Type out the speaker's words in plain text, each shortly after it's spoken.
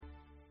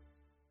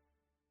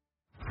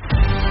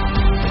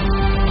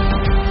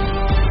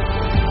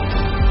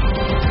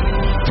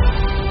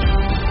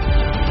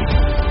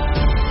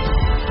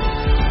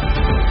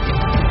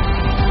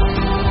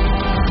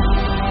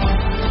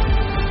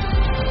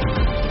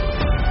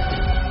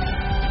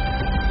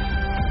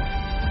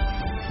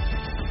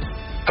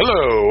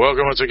Hello,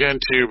 welcome once again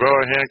to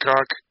Boa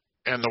Hancock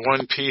and the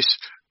One Piece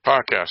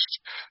podcast,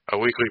 a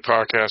weekly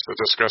podcast that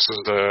discusses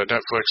the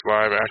Netflix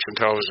live action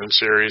television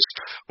series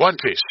One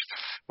Piece,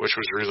 which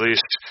was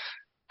released,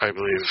 I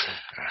believe,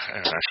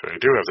 and actually I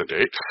do have the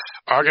date,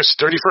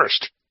 August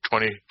 31st,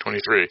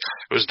 2023. It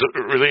was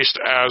released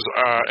as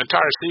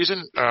entire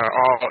season,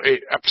 all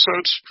 8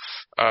 episodes,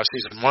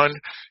 season 1.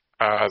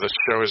 The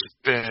show has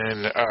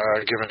been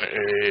given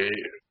a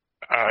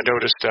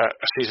notice that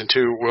season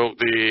 2 will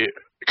be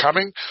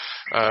coming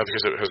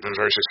because it has been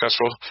very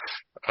successful,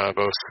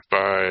 both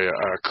by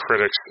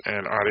critics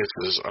and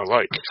audiences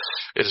alike.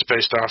 It is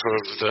based off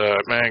of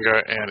the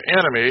manga and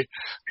anime,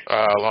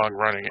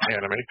 long-running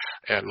anime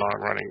and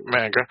long-running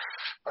manga,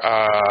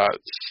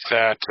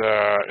 that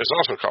is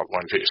also called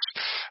One Piece.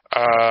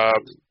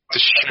 The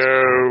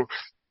show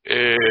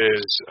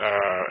is,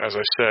 as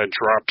I said,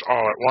 dropped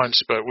all at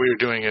once, but we're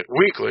doing it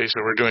weekly,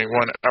 so we're doing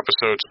 1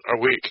 episode a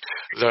week,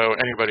 though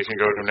anybody can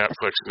go to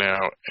Netflix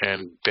now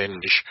and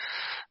binge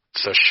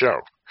the show.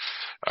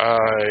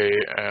 I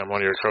am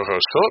one of your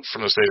co-hosts, Philip,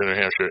 from the state of New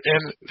Hampshire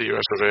in the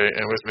US of A,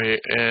 and with me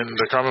in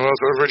the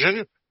Commonwealth of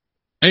Virginia.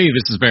 Hey,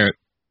 this is Barrett.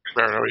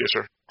 Barrett, how are you,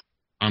 sir?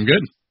 I'm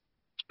good.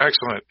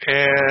 Excellent.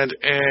 And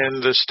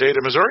in the state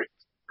of Missouri?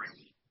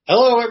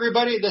 Hello,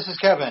 everybody. This is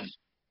Kevin.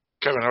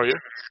 Kevin, how are you?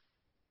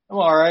 I'm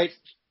all right.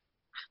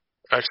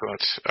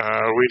 Excellent.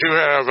 We do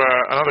have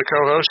another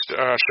co-host,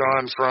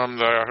 Sean, from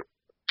the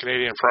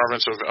Canadian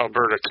province of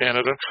Alberta,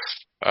 Canada.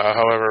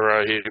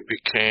 However, he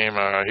came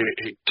down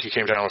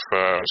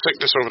with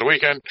sickness over the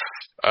weekend,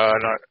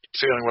 not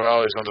feeling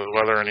well. He's under the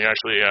weather, and he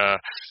actually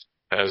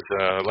has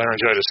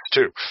laryngitis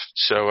too.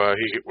 So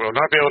he will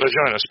not be able to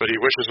join us, but he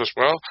wishes us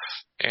well,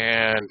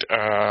 and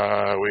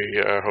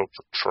we hope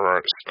for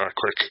a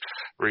quick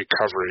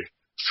recovery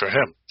for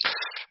him.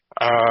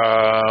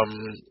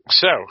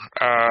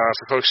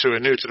 For folks who are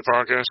new to the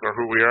podcast or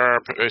who we are,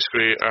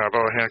 basically,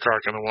 Boa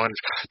Hancock and the One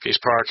Piece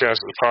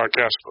podcast is a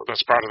podcast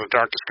that's part of the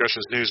Dark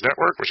Discussions News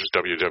Network, which is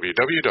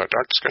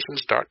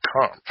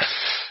www.darkdiscussions.com.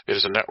 It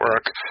is a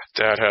network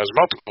that has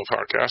multiple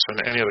podcasts,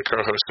 and any of the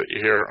co-hosts that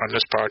you hear on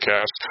this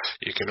podcast,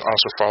 you can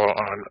also follow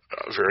on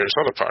various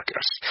other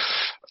podcasts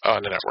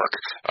on the network.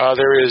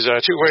 There is 2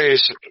 ways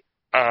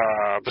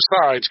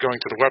besides going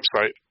to the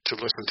website to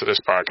listen to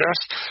this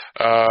podcast.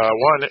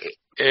 One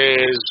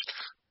is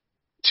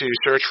to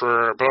search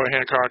for Boa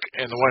Hancock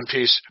and the One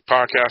Piece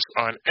podcast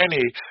on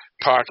any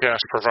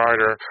podcast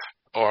provider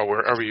or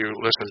wherever you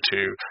listen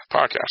to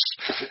podcasts.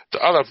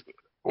 The other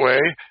way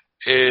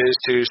is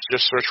to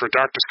just search for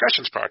Dark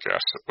Discussions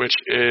podcast, which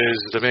is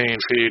the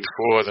main feed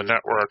for the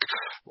network,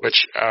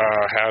 which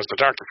has the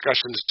Dark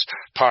Discussions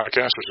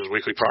podcast, which is a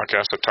weekly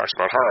podcast that talks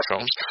about horror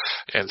films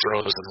and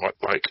thrillers and what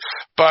like.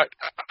 But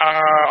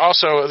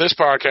also this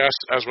podcast,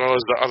 as well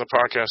as the other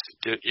podcasts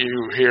that you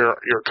hear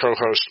your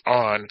co-hosts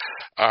on,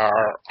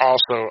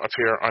 also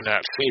appear on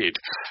that feed.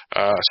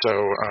 So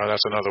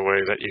that's another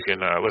way that you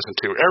can listen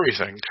to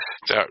everything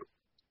that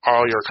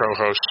all your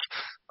co-hosts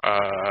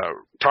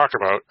talk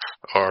about,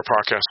 or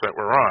podcasts that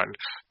we're on,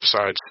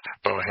 besides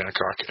Boa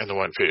Hancock and the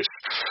One Piece.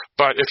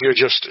 But if you're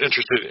just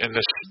interested in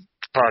this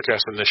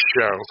podcast and this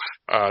show,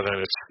 then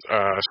it's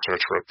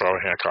search for Boa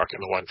Hancock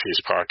and the One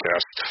Piece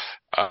podcast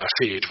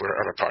feed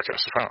wherever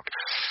podcasts are found.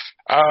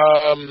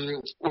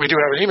 We do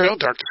have an email,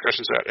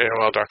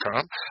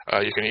 darkdiscussions@aol.com.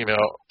 You can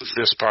email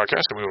this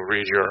podcast and we will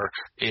read your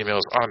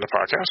emails on the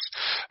podcast.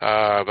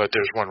 But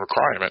there's one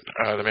requirement.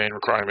 The main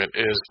requirement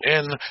is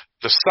in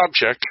the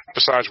subject,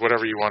 besides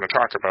whatever you want to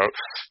talk about,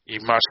 you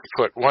must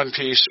put One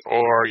Piece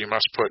or you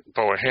must put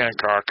Boa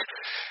Hancock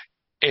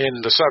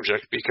in the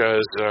subject,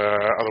 because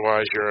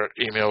otherwise your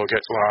email will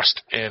get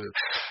lost in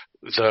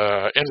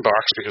the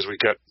inbox, because we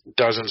get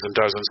dozens and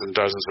dozens and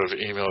dozens of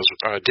emails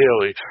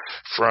daily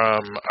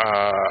from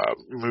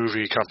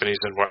movie companies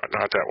and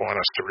whatnot that want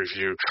us to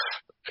review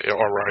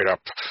or write up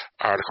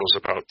articles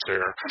about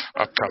their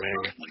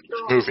upcoming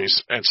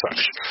movies and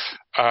such.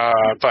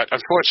 But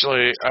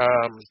unfortunately,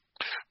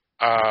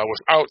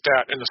 without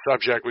that in the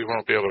subject, we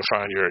won't be able to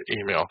find your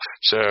email.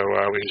 So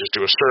we can just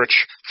do a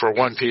search for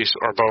One Piece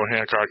or Boa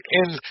Hancock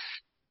in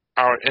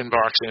our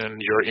inbox,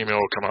 and your email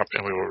will come up,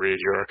 and we will read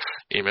your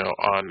email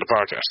on the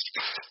podcast.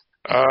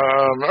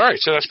 All right,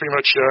 so that's pretty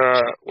much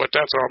what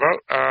that's all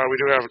about. We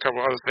do have a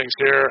couple other things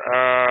here.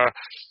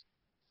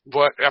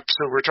 What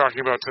episode we're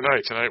talking about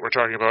tonight? Tonight we're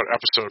talking about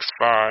episode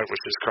 5,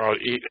 which is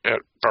called Eat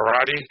at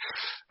Baratie,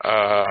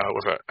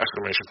 with an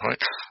exclamation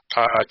point.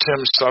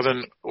 Tim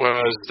Southern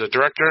was the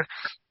director,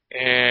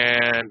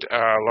 and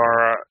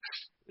Laura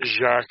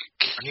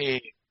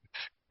Jacqueline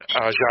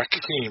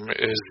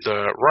is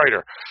the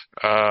writer.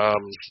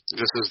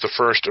 This is the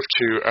first of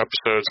 2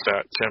 episodes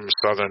that Tim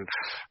Southern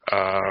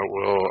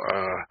will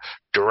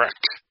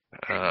direct.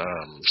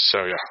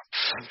 So yeah.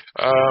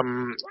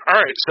 All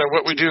right, so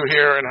what we do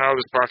here and how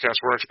this podcast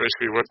works,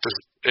 basically what this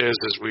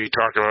is we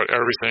talk about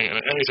everything and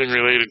anything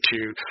related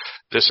to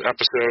this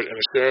episode and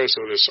the show,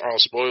 so this all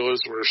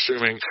spoilers. We're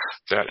assuming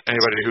that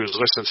anybody who's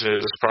listening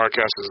to this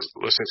podcast is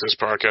listening to this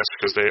podcast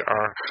because they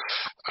are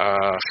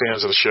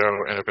fans of the show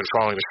and have been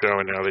following the show,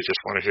 and now they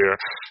just want to hear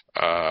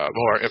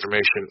more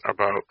information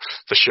about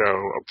the show,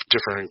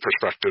 differing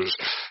perspectives,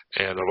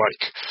 and the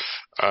like.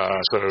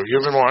 So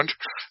you've been warned.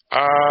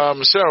 I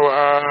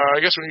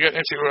guess we can get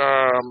into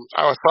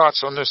our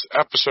thoughts on this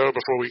episode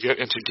before we get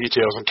into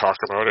details and talk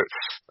about it.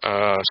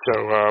 Let's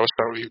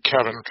start with you,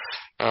 Kevin.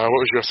 What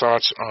was your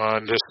thoughts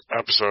on this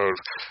episode,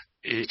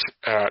 Eat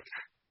at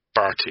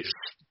Baratie?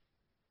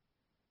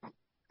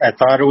 I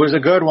thought it was a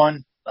good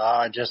one,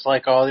 just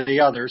like all the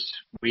others.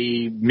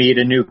 We meet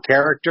a new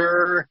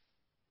character,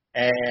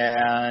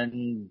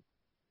 and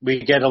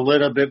we get a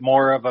little bit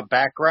more of a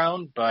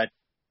background, but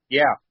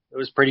yeah, it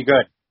was pretty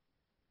good.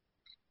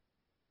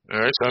 All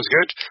right, sounds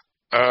good.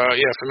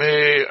 For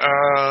me,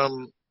 I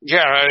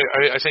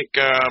think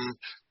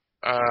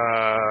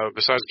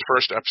besides the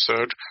first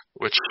episode,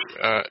 which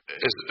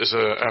is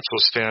an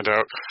absolute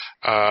standout,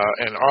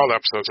 and all the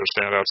episodes are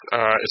standouts,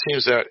 it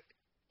seems that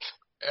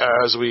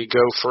as we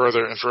go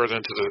further and further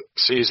into the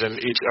season,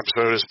 each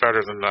episode is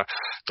better than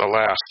the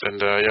last. And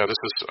this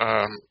is,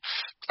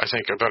 I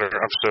think, a better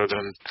episode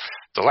than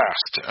the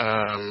last.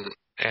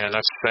 And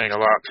that's saying a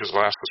lot because the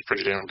last was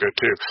pretty damn good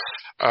too.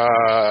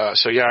 I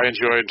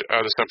enjoyed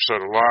this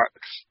episode a lot.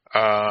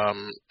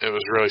 It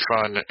was really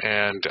fun,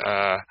 and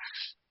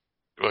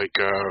like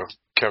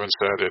Kevin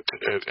said, it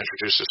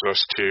introduces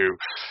us to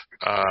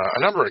a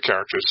number of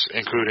characters,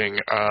 including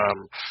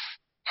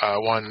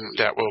one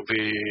that will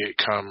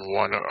become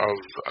one of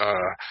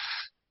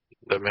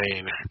the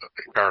main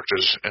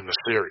characters in the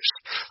series.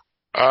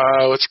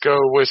 Let's go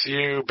with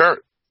you,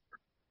 Barrett.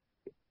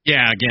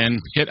 Yeah,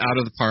 again, hit out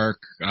of the park.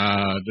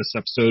 This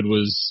episode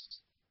was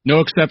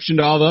no exception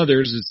to all the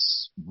others.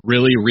 It's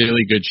really,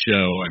 really good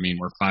show. I mean,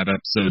 we're 5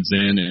 episodes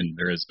in, and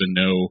there has been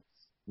no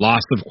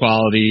loss of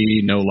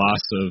quality, no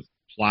loss of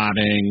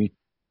plotting.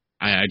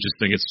 I just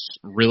think it's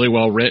really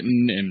well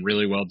written and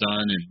really well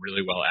done and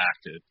really well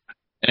acted.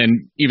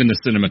 And even the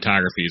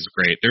cinematography is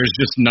great. There's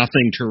just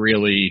nothing to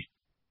really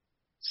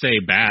say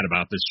bad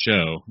about this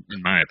show,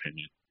 in my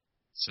opinion.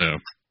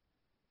 So.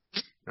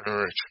 All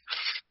right.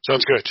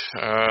 Sounds good.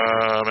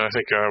 I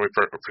think we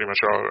pretty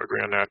much all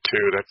agree on that,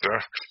 too, that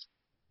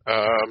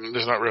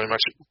there's not really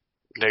much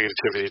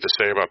negativity to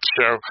say about the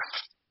show.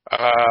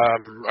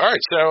 All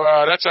right, so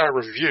that's our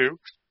review.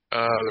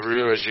 The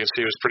review, as you can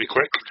see, was pretty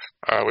quick.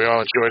 We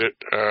all enjoyed it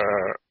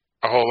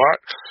a whole lot.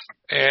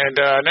 And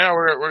now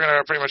we're going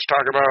to pretty much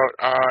talk about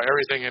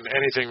everything and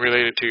anything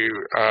related to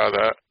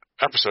the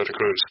episode,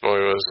 including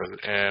spoilers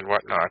and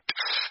whatnot.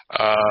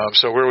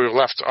 So where we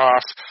left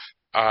off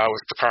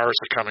with the pirates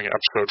are coming in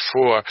episode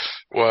 4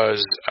 was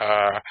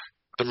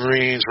the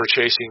Marines were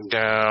chasing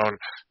down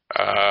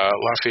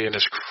Luffy and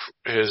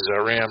his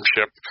ram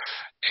ship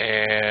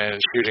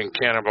and shooting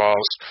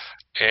cannonballs.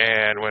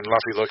 And when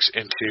Luffy looks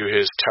into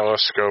his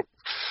telescope,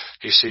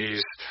 he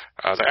sees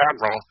the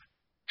Admiral,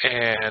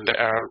 and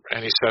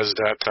he says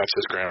that that's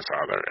his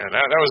grandfather. And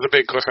that was the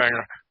big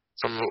cliffhanger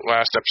from the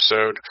last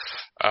episode,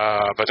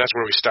 but that's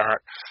where we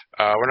start.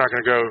 We're not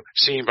going to go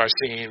scene by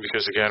scene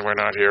because, again, we're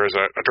not here as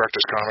a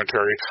director's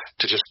commentary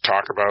to just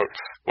talk about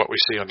what we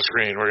see on the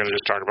screen. We're going to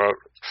just talk about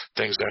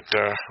things that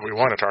we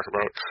want to talk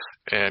about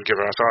and give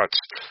our thoughts.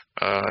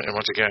 And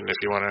once again,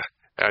 if you want to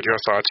add your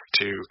thoughts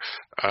to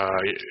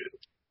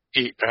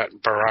Eat at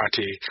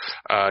Baratie,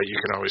 you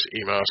can always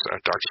email us at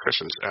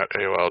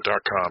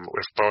drdiscussions@aol.com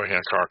with Bo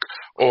Hancock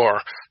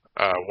or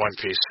One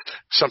Piece,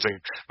 something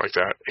like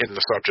that in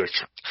the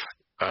subject.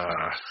 All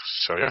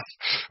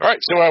right,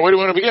 so where do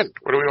we want to begin?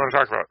 What do we want to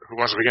talk about? Who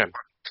wants to begin?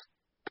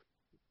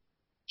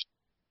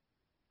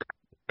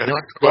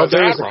 Anyone? Well,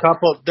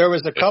 there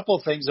was a couple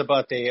things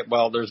about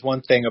there's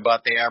one thing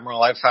about the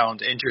Admiral I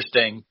found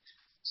interesting,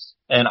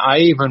 and I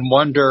even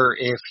wonder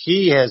if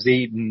he has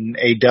eaten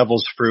a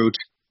devil's fruit,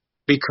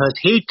 because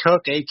he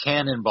took a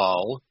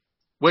cannonball,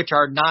 which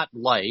are not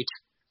light,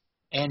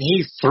 and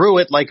he threw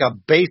it like a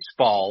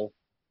baseball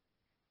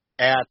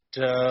at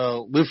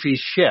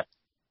Luffy's ship.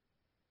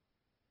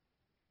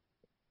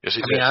 Yes,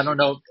 he did. I don't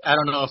know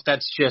if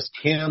that's just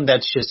him.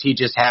 He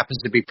just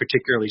happens to be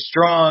particularly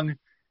strong.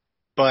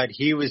 But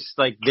he was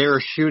like, they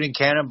were shooting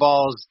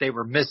cannonballs. They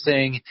were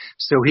missing.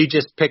 So he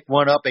just picked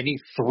one up and he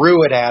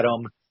threw it at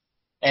him.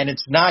 And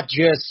it's not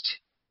just,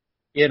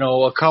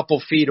 a couple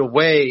feet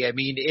away. I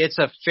mean, it's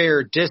a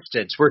fair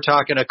distance. We're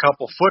talking a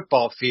couple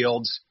football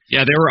fields.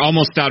 Yeah, they were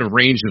almost out of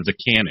range of the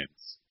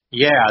cannons.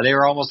 Yeah, they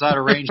were almost out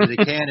of range of the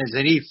cannons,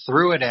 and he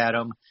threw it at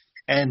him.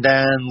 And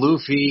then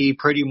Luffy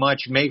pretty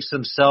much makes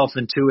himself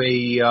into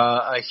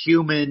a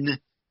human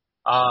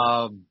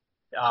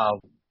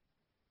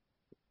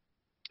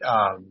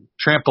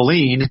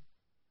trampoline,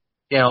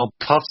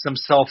 puffs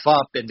himself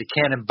up, and the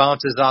cannon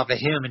bounces off of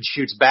him and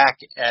shoots back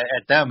at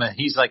them. And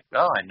he's like,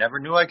 "Oh, I never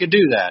knew I could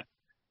do that."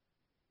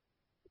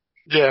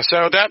 Yeah,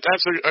 so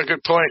that's a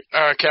good point,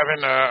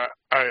 Kevin. I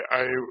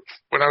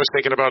when I was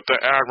thinking about the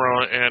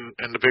Admiral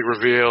and the big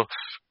reveal,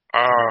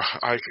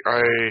 I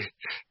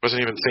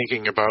wasn't even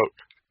thinking about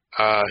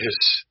his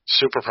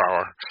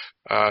superpower.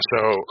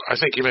 So I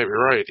think you may be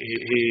right.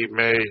 He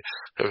may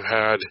have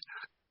had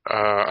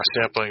a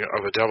sampling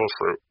of a devil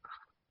fruit.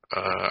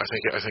 I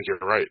think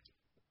you're right.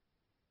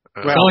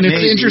 Well, and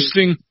it's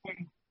interesting.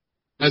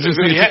 But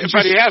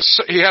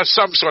he has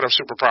some sort of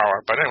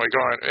superpower. But anyway, go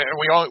on.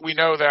 And we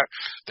know that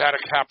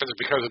happens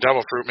because of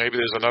devil fruit. Maybe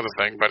there's another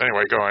thing. But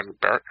anyway, go on,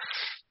 Barrett.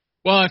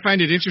 Well, I find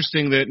it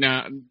interesting that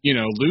now,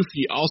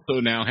 Luffy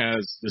also now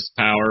has this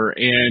power,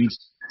 and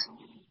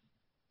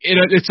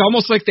it's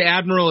almost like the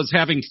Admiral is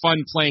having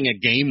fun playing a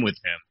game with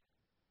him.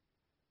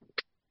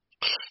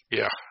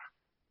 Yeah.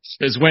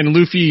 Because when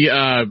Luffy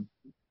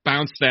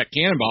bounced that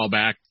cannonball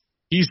back,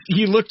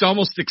 he looked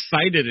almost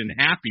excited and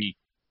happy.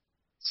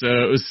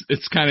 So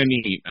it's kind of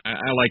neat.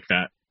 I like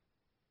that.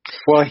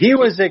 Well, he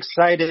was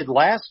excited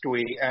last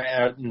week,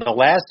 in the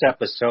last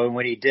episode,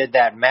 when he did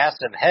that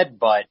massive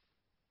headbutt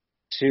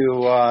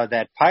to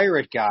that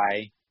pirate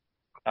guy.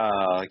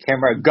 I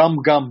can't remember,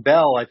 Gum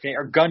Bell, I think,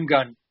 or Gun.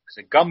 Was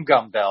it Gum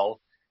Bell?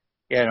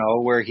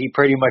 Where he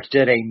pretty much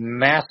did a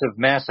massive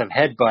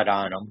headbutt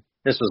on him.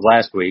 This was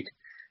last week,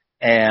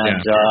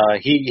 and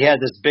he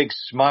had this big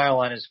smile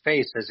on his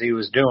face as he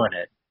was doing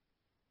it.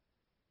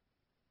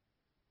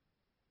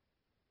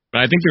 But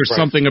I think there's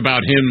something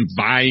about him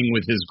vying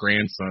with his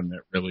grandson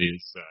that really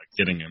is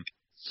getting him.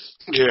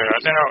 Yeah.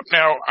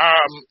 Now,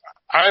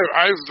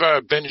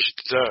 I've binged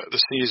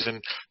the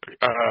season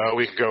a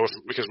week ago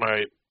because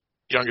my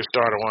youngest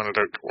daughter wanted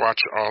to watch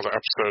all the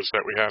episodes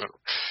that we hadn't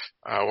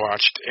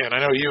watched, and I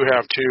know you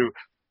have too,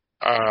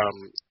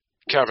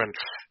 Kevin.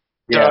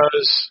 Yeah.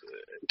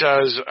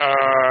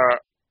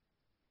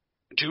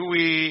 Do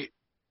we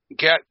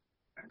get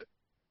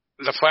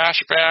the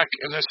flashback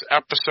in this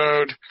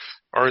episode,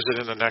 or is it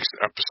in the next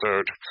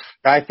episode?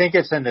 I think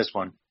it's in this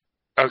one.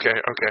 Okay.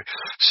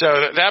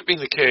 So that being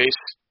the case,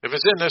 if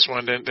it's in this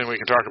one, then we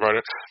can talk about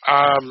it.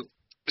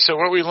 So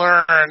what we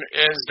learn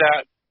is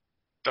that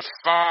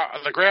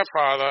the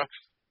grandfather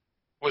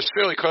was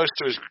fairly close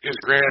to his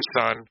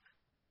grandson,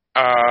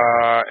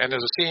 and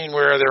there's a scene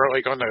where they're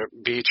like on the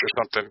beach or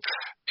something,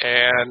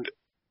 and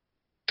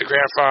the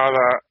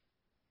grandfather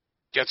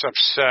gets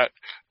upset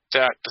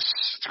that the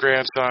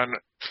grandson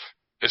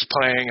is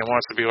playing and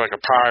wants to be like a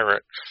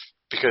pirate,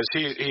 because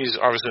he's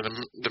obviously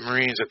in the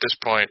Marines at this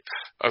point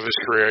of his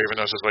career, even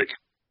though this is like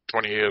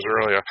 20 years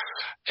earlier.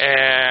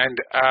 And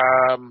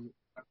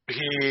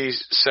he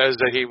says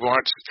that he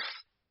wants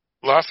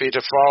Luffy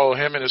to follow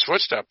him in his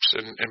footsteps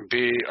and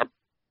be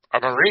a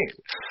Marine.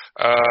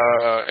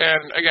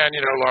 And again,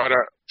 a lot of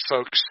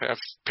folks have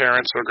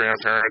parents or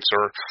grandparents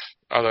or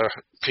other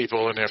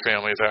people in their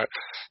family that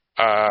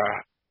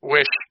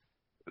wish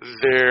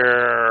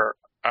their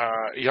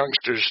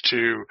youngsters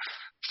to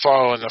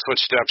follow in the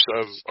footsteps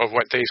of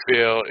what they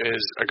feel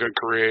is a good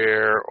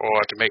career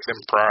or to make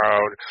them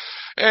proud.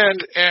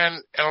 And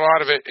a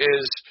lot of it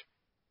is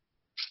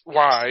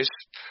wise,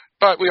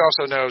 but we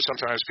also know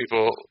sometimes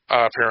people,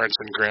 parents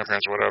and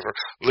grandparents or whatever,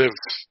 live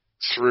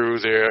through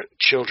their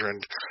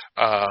children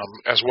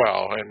as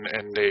well,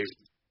 and they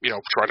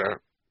try to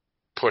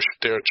push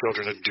their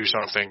children to do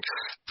something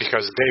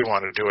because they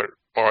want to do it,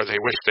 or they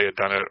wish they had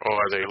done it,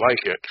 or they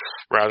like it,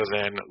 rather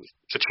than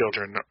the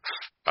children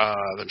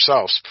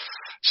themselves.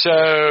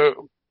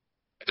 So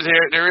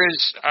there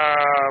is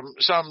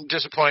some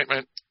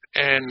disappointment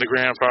in the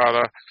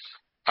grandfather,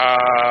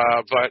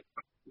 but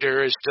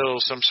there is still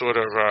some sort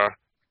of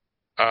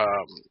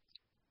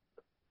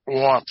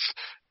warmth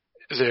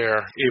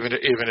there, even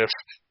if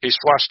he's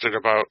flustered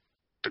about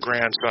the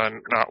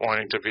grandson not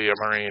wanting to be a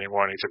Marine and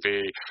wanting to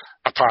be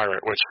a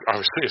pirate, which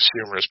obviously is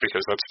humorous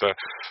because that's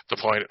the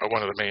point.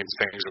 One of the main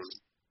things of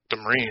the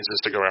Marines is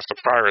to go after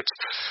pirates.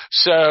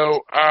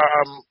 So,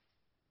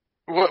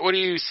 what do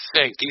you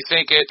think? Do you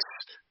think it's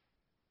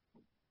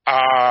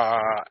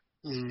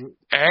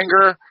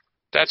anger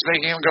that's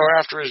making him go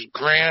after his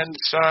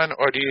grandson,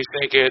 or do you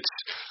think it's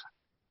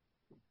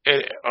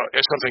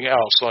something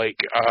else? Like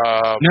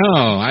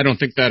no, I don't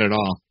think that at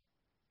all.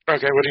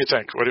 Okay, what do you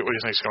think? What do you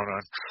think's going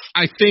on?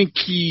 I think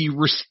he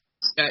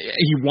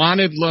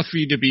wanted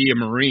Luffy to be a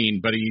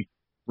Marine, but he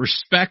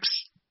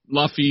respects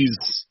Luffy's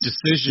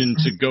decision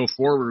to go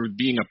forward with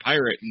being a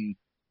pirate and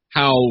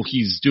how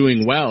he's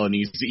doing well, and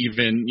he's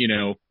even,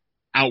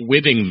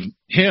 outwitting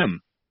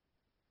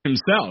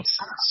himself.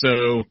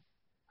 So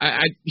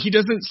he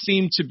doesn't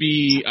seem to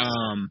be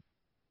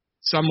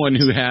someone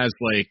who has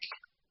like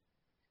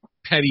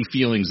petty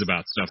feelings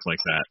about stuff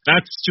like that.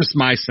 That's just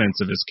my sense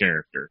of his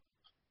character.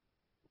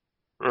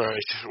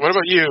 Right. What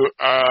about you,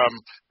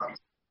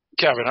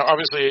 Kevin?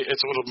 Obviously,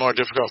 it's a little more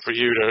difficult for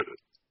you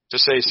to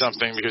say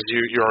something because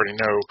you already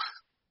know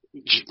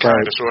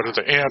kind of sort of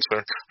the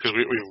answer because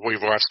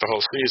we've watched the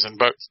whole season.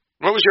 But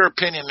what was your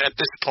opinion at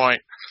this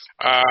point?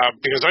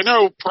 Because I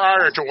know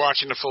prior to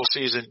watching the full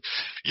season,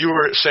 you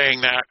were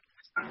saying that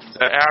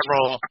the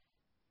Admiral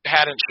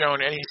hadn't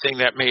shown anything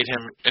that made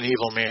him an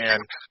evil man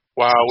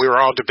while we were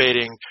all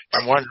debating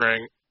and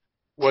wondering,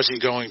 was he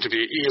going to be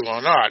evil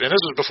or not? And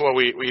this was before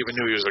we even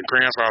knew he was the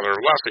grandfather of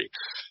Luffy.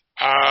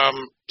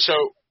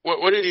 So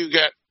what did you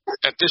get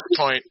at this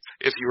point,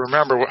 if you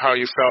remember how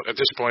you felt at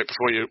this point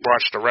before you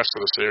watched the rest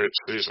of the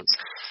season?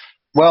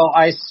 Well,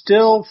 I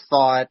still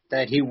thought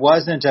that he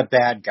wasn't a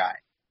bad guy.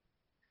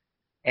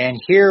 And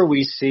here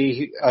we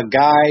see a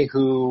guy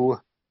who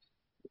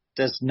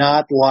does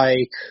not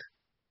like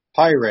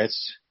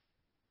pirates,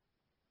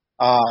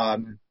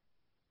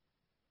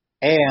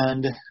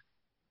 and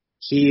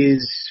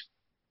he's,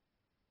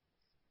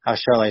 how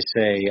shall I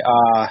say,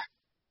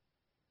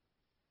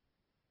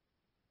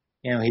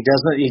 he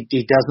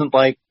doesn't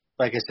like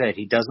I said,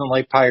 he doesn't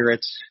like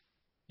pirates.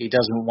 He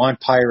doesn't want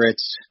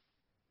pirates.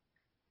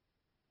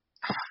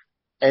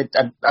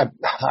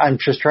 I'm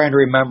just trying to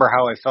remember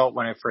how I felt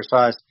when I first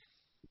saw this.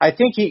 I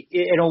think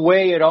in a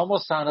way, it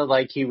almost sounded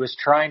like he was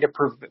trying to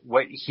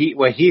what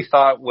he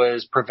thought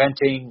was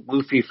preventing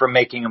Luffy from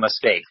making a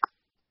mistake.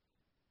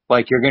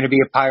 Like, you're going to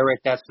be a pirate,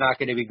 that's not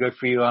going to be good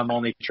for you. I'm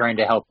only trying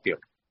to help you.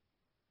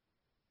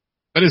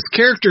 But his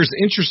character's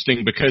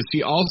interesting because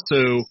he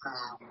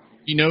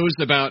knows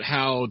about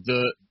how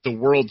the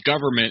world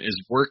government is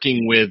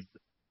working with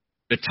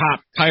the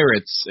top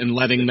pirates and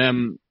letting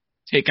them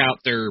take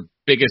out their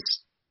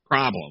biggest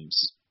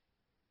problems.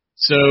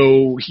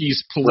 So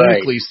he's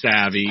politically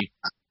savvy.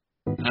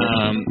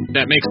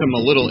 That makes him a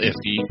little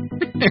iffy.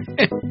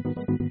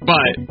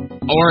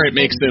 Or it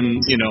makes him,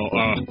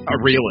 a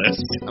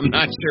realist. I'm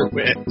not sure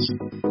which.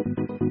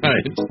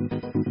 But,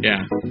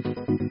 yeah.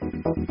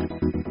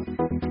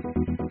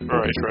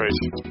 Right.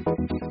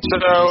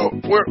 So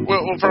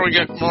we'll probably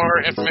get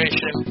more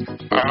information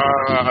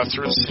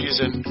through the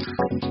season.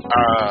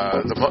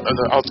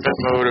 The ultimate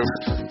motive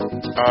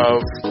of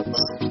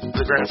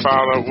the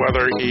grandfather,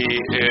 whether he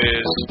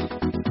is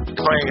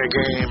playing a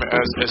game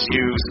as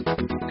you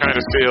kind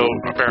of feel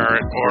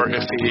apparent, or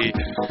if he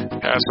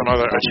has some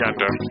other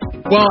agenda.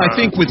 Well, I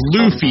think with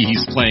Luffy,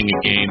 he's playing a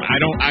game.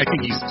 I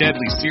think he's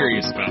deadly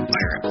serious about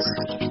pirates.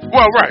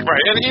 Well, right.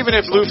 And even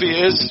if Luffy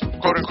is,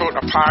 quote unquote,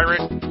 a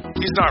pirate,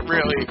 he's not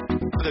really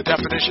the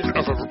definition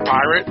of a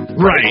pirate.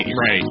 Right,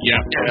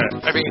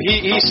 yeah. I mean,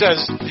 he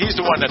says he's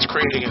the one that's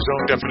creating his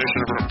own definition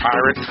of a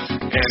pirate,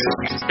 and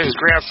his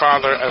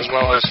grandfather, as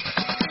well as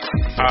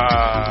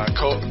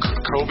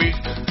Kobe,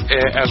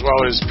 as well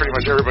as pretty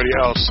much everybody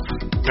else,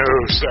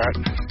 knows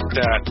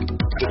that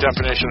the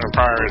definition of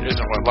pirate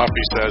isn't what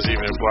Luffy says,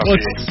 even if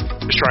Luffy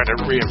is trying to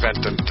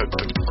reinvent the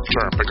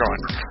term. But go on.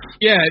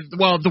 Yeah,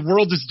 well, the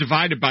world is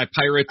divided by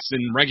pirates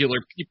and regular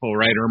people,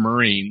 right, or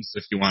Marines,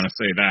 if you want to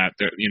say that,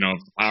 the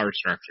power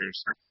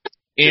structures.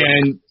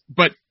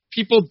 But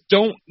people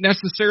don't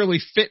necessarily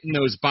fit in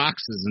those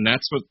boxes, and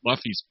that's what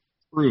Luffy's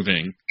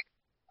proving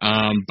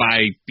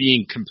by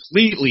being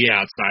completely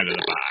outside of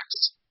the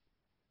box.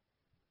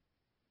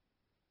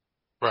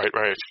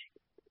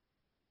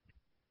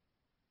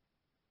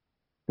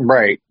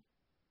 Right.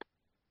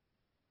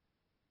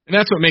 And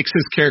that's what makes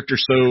his character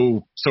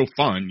so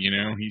fun,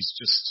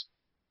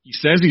 he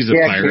says he's a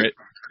pirate.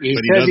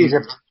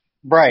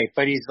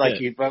 But he's like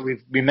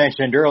we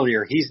mentioned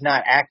earlier, he's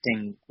not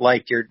acting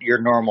like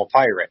your normal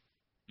pirate.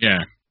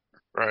 Yeah.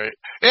 Right.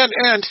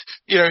 And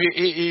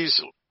he's,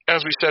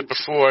 as we said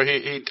before,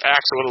 he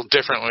acts a little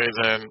differently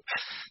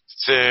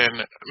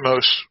than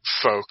most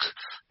folk.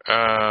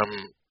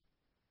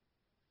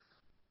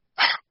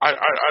 I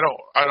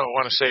don't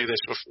want to say this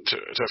to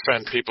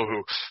offend people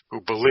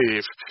who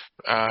believe.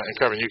 And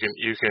Kevin,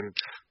 you can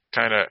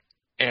kind of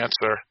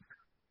answer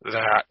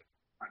that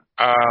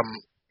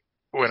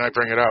when I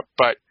bring it up.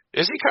 But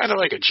is he kind of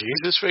like a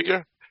Jesus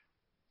figure?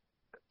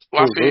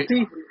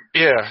 Luffy?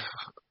 Yeah,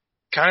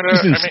 kind of.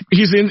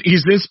 He's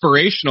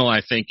inspirational,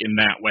 I think, in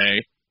that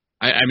way.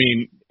 I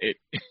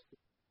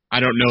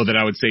don't know that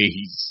I would say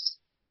he's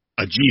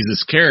a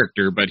Jesus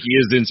character, but he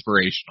is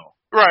inspirational.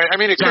 Right. I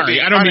mean, it could be.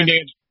 I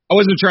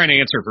wasn't trying to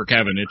answer for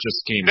Kevin. It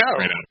just came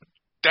right out of it.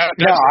 That's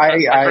a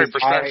great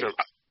perspective.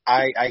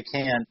 I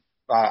can't.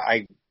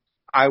 I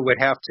would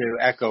have to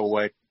echo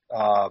what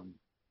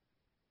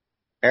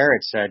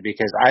Barrett said,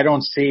 because I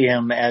don't see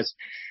him as.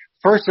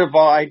 First of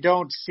all, I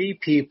don't see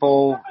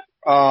people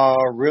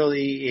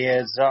really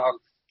as.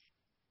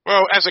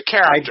 Well, as a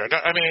character,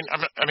 I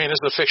mean,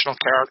 as a fictional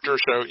character,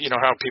 so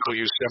how people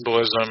use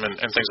symbolism and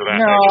things of that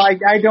nature. No,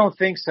 I don't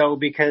think so,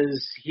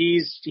 because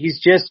he's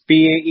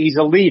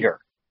a leader.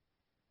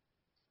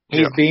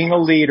 He's being a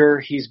leader.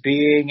 He's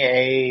being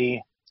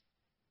a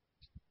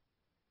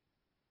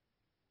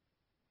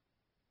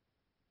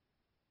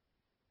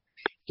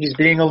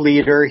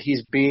leader.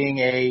 He's being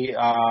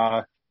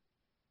an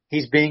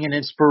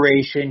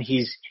inspiration.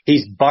 He's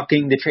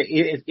bucking the trend.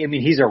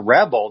 He's a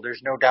rebel.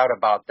 There's no doubt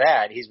about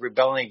that. He's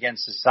rebelling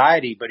against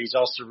society, but he's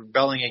also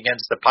rebelling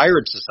against the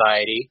pirate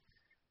society.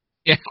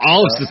 Yeah,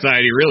 all of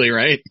society, really,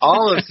 right?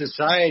 All of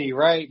society,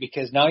 right?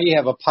 Because now you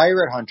have a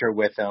pirate hunter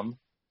with him.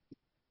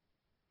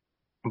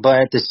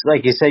 But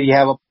like you said, you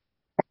have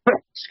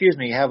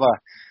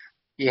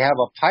you have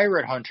a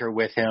pirate hunter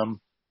with him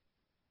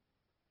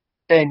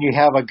And you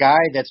have a guy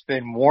that's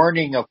been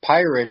warning of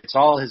pirates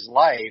all his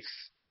life,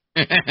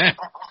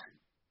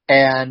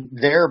 and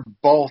they're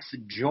both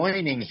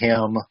joining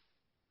him.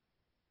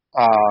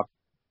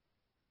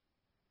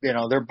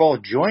 They're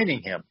both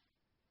joining him.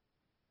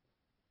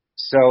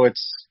 So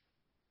it's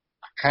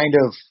kind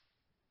of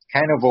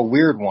a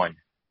weird one.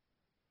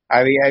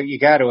 I mean, you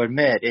got to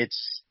admit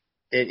it's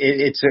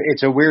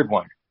a weird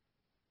one.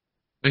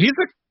 But he's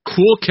a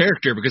cool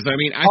character because I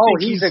think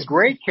he's a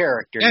great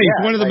character. Yeah,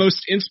 he's one of the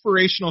most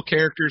inspirational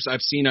characters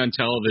I've seen on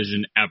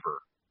television ever.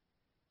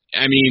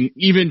 I mean,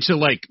 even to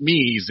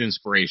me, he's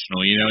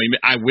inspirational.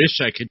 I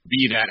wish I could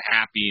be that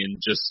happy and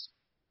just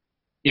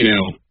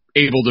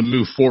able to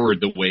move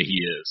forward the way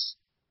he is.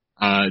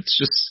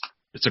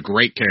 It's a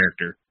great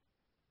character.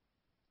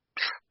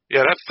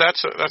 Yeah,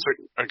 that's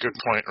a good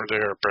point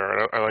there,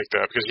 Barrett. I like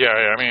that because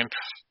I mean,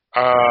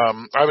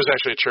 I was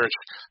actually at church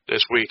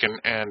this week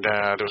and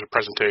there was a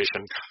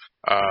presentation,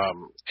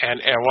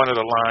 and one of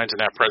the lines in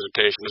that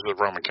presentation, this is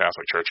a Roman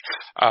Catholic church,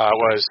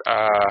 was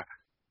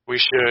we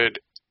should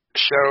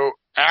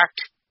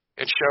act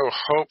and show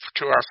hope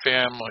to our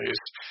families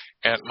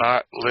and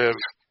not live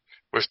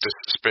with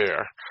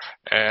despair.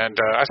 And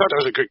I thought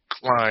that was a good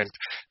line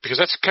because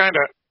that's kind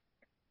of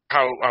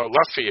how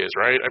Luffy is,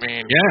 right? I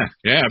mean,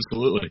 yeah,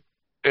 absolutely.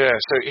 Yeah,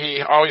 so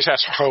he always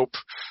has hope,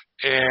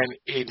 and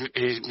he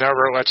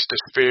never lets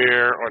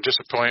despair or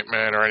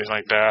disappointment or anything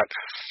like that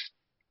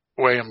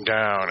weigh him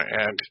down,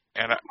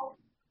 and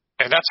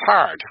that's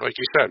hard, like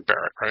you said,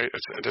 Barrett, right?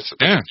 That's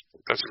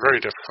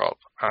very difficult.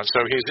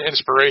 So he's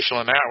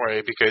inspirational in that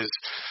way because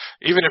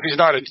even if he's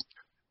not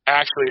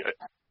actually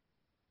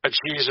a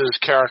Jesus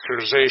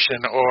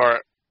characterization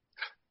or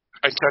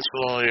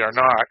intentionally or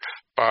not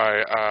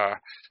by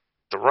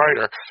the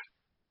writer,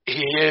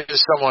 he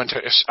is someone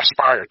to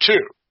aspire to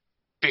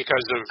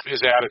because of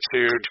his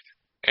attitude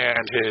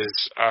and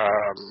his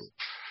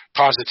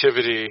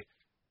positivity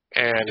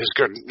and his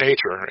good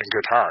nature and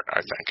good heart,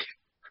 I think.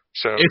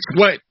 So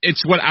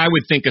it's what I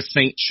would think a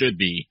saint should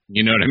be.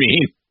 You know what I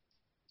mean?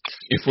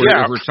 If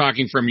we're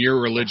talking from your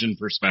religion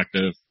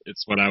perspective,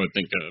 it's what I would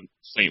think a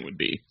saint would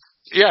be.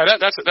 Yeah,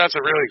 that's a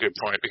really good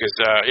point because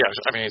I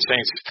mean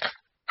saints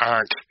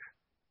aren't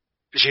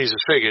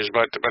Jesus figures,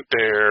 but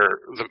they're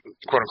the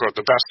quote unquote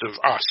the best of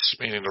us,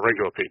 meaning the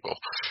regular people,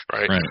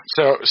 right?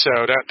 So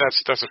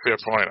that's a fair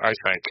point, I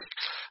think.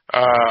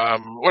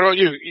 What about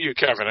you,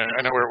 Kevin?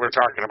 I know we're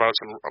talking about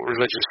some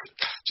religious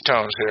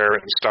tones here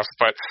and stuff,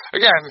 but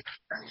again,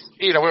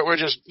 we're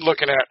just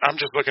looking at. I'm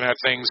just looking at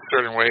things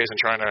certain ways and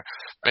trying to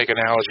make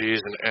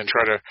analogies and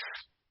try to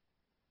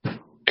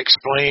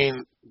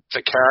explain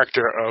the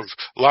character of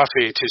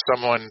Luffy to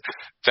someone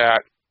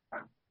that.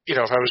 If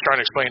I was trying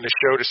to explain the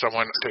show to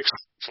someone, to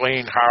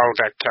explain how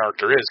that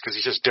character is, because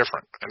he's just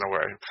different in a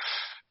way.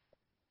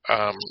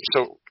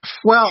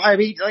 Well, I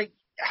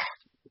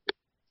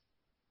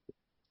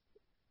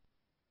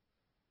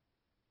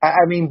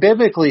mean,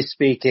 biblically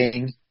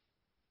speaking,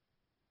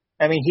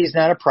 I mean, he's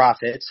not a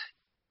prophet.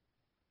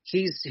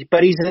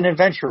 But he's an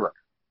adventurer.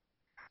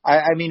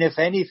 I mean, if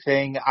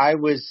anything,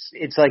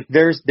 it's like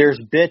there's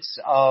bits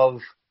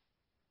of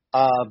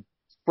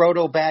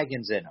Frodo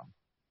Baggins in him.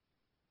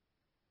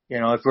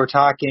 If we're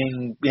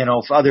talking,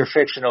 other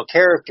fictional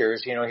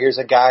characters, here's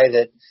a guy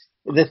that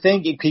the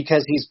thing,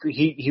 because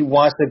he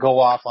wants to go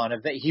off on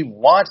an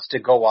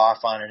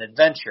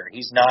adventure.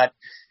 He's not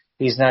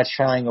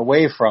shying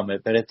away from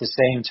it, but at the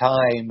same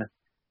time,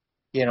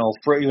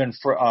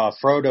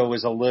 Frodo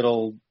was a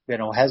little,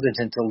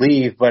 hesitant to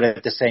leave, but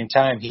at the same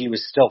time, he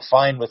was still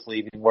fine with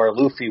leaving, where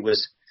Luffy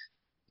was,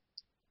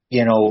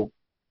 Frodo's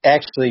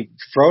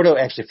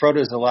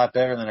a lot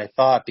better than I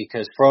thought,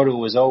 because Frodo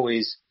was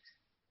always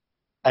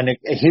a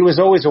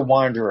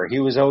wanderer. He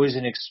was always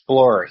an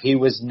explorer. He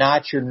was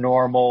not your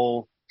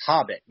normal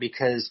hobbit,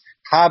 because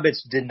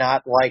hobbits did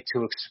not like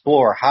to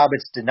explore.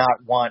 Hobbits did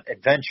not want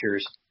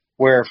adventures,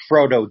 where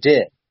Frodo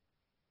did,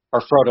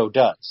 or Frodo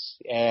does.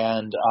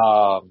 And,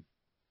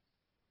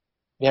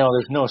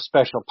 there's no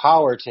special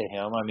power to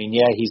him. I mean,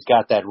 he's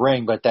got that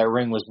ring, but that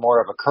ring was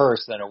more of a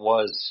curse than it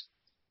was,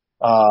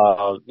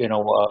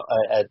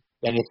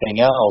 anything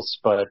else.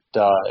 But,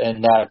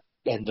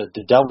 and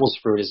the devil's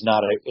fruit is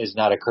not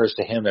a curse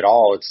to him at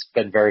all. It's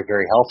been very,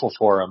 very helpful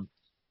for him.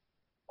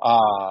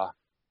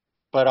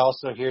 But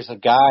also here's a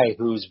guy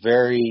who's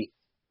very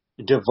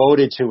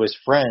devoted to his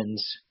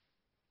friends.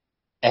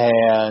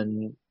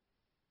 And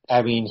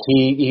I mean,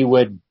 he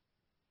would,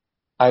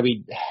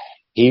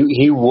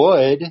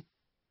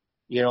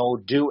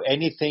 do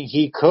anything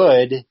he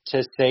could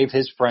to save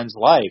his friend's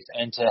life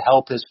and to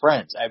help his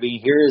friends. I mean,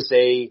 here is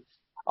a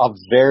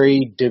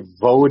very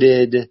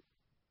devoted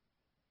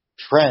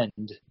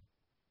friend,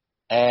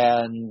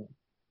 and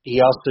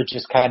he also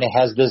just kind of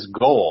has this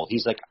goal.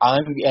 He's like,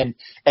 and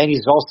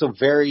he's also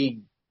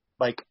very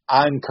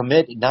I'm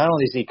committed. Not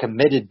only is he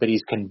committed, but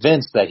he's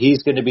convinced that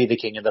he's going to be the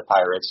king of the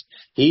pirates.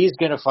 He's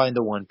going to find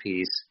the One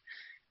Piece.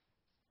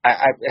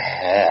 I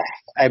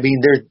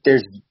mean,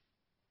 there's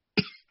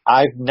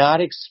I've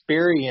not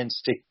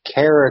experienced a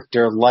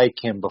character like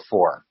him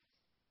before.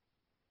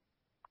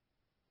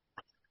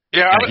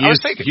 Yeah, I was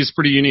thinking he's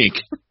pretty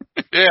unique.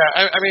 Yeah,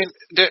 I mean,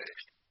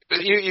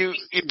 you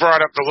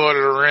brought up the Lord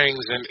of the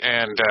Rings,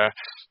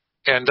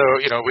 and though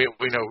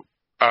we know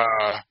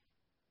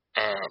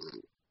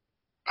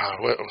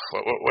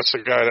what's the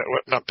guy that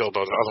not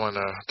Bilbo, the other one,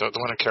 the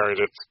one that carried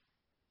it,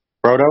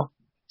 Frodo.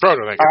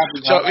 Frodo, thank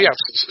you.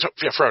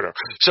 Frodo.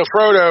 So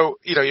Frodo,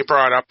 you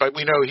brought up, but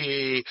we know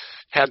he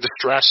had the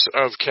stress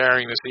of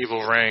carrying this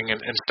evil ring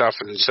and stuff,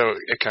 and so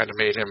it kind of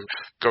made him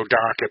go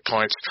dark at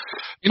points.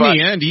 In the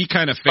end, he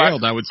kind of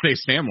failed. I would say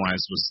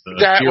Samwise was the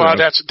hero. Well,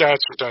 that's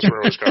where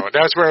I was going.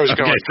 That's where I was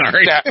going.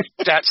 Sorry.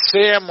 That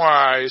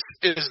Samwise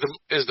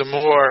is the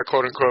more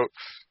quote unquote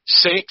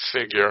saint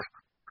figure,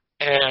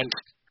 and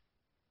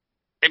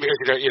because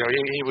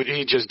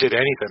he just did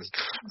anything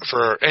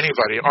for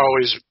anybody,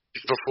 always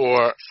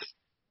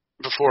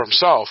before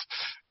himself.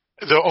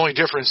 The only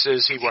difference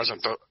is he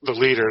wasn't the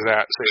leader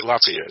that, say,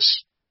 Luffy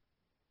is.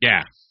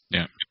 Yeah.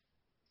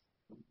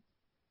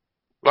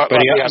 Luffy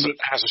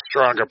has a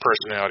stronger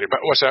personality. But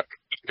what's that?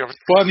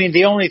 Well, I mean,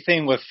 the only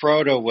thing with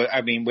Frodo, with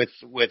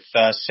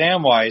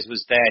Samwise,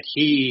 was that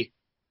he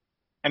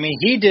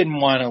didn't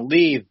want to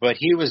leave, but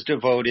he was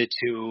devoted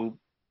to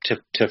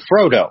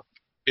Frodo.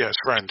 Yeah, his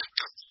friend.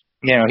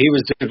 He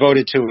was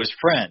devoted to his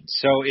friend.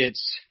 So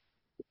it's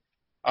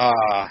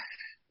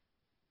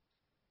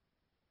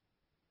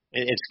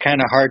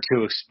kind of hard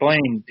to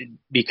explain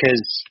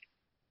because,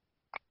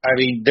 I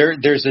mean,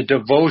 there's a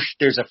devotion,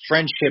 there's a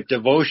friendship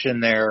devotion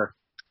there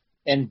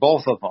in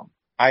both of them,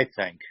 I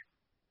think.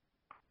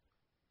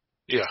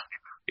 Yeah,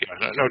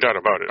 no doubt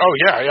about it. Oh,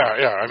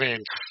 yeah. I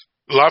mean,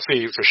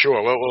 Luffy for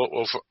sure.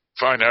 We'll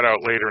find that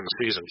out later in the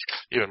season,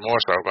 even more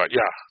so. But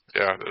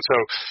yeah.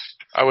 So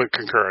I would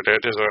concur.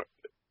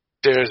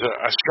 There's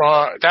a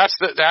strong. That's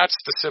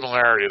the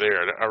similarity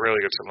there. A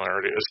really good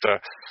similarity is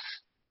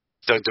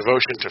the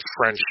devotion to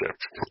friendship,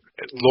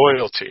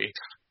 loyalty.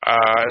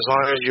 As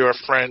long as your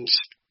friends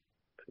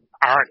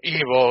aren't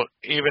evil,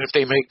 even if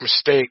they make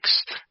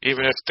mistakes,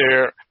 even if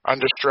they're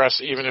under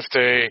stress, even if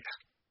they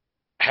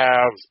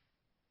have,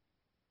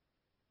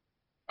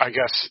 I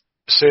guess,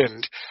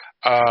 sinned,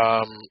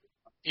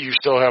 you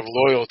still have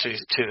loyalty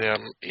to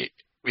them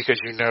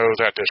because you know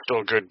that they're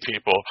still good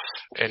people,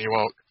 and you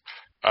won't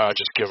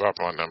just give up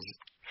on them.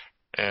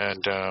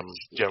 And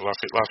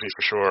Luffy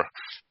for sure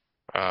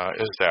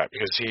is that,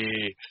 because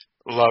he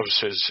loves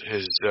his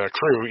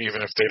crew,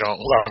 even if they don't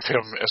love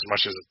him as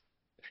much as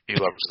he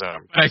loves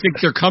them. I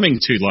think they're coming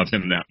to love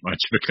him that much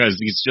because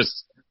he's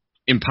just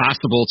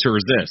impossible to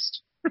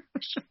resist.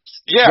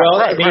 Yeah, well,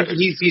 right.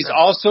 He's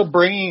also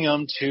bringing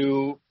them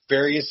to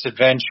various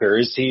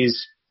adventures.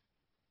 He's,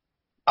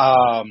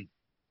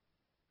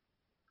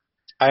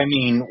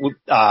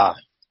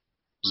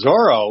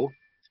 Zoro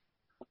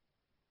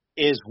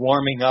is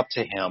warming up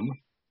to him.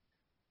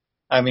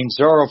 I mean,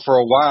 Zoro for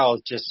a while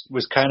just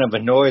was kind of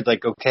annoyed,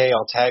 like, okay,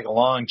 I'll tag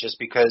along just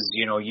because,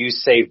 you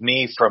saved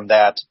me from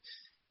that,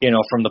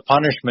 from the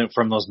punishment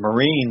from those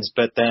Marines.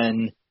 But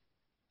then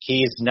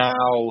he's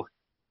now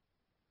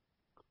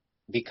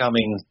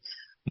becoming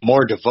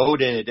more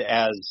devoted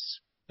as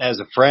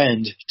a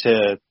friend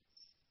to,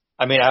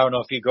 I mean, I don't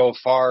know if you go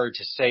far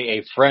to say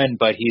a friend,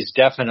 but he's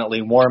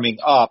definitely warming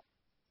up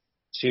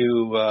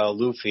to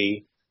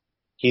Luffy.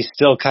 He's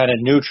still kind of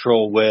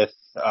neutral with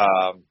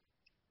the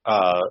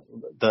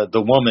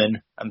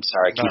woman. I'm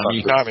sorry,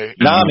 Nami.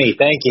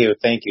 Thank you,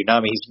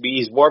 Nami.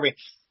 He's warming.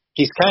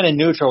 He's kind of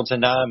neutral to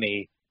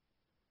Nami,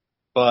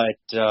 but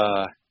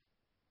I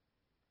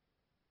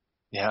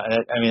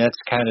mean, that's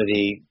kind of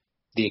the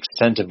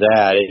extent of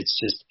that. It's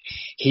just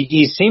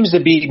he seems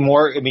to be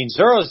more. I mean,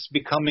 Zoro's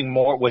becoming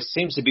what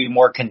seems to be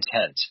more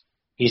content.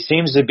 He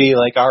seems to be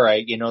like, all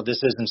right,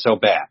 this isn't so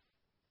bad.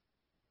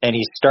 And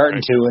he's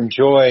starting to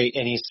enjoy,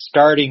 and he's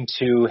starting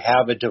to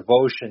have a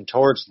devotion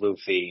towards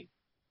Luffy.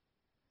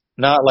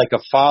 Not like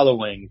a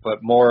following,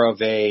 but more of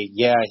a,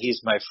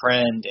 he's my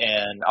friend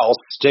and I'll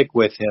stick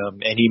with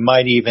him. And he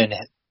might even,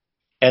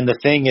 and the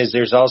thing is,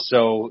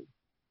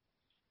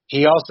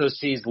 he also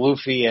sees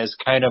Luffy as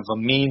kind of a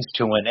means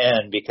to an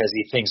end because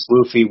he thinks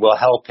Luffy will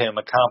help him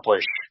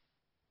accomplish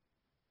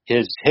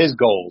his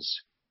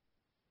goals.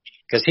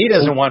 Because he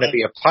doesn't want to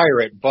be a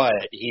pirate,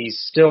 but he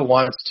still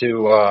wants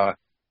to,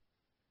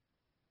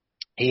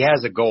 he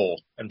has a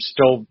goal. I'm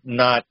still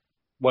not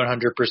 100%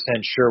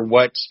 sure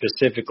what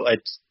specifically.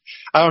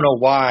 I don't know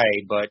why,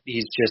 but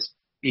he's just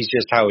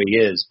how he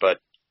is. But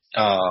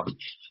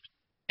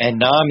and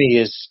Nami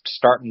is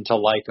starting to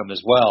like him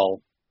as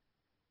well.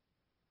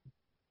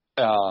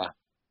 Well,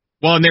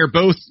 and they're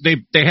both they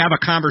have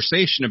a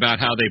conversation about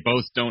how they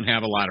both don't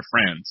have a lot of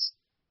friends.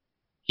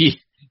 He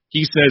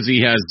says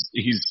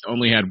he's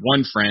only had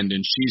one friend,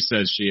 and she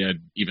says she had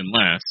even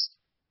less.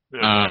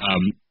 Yeah.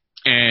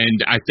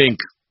 And I think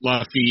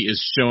Luffy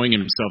is showing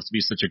himself to be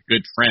such a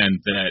good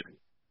friend that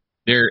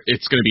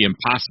it's going to be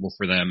impossible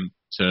for them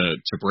to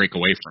break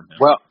away from him.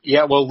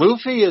 Well,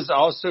 Luffy is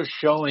also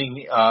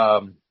showing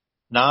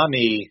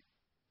Nami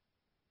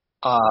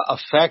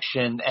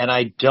affection, and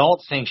I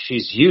don't think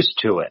she's used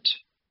to it.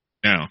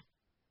 No.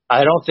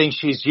 I don't think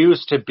she's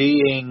used to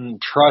being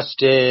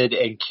trusted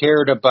and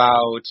cared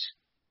about.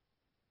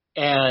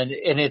 And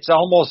it's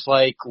almost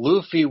like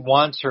Luffy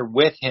wants her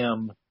with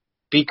him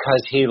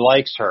because he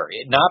likes her,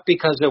 not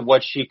because of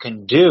what she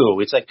can do.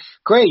 It's like,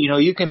 great,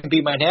 you can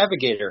be my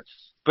navigator.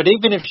 But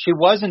even if she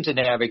wasn't a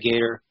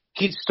navigator,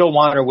 he'd still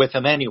want her with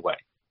him anyway.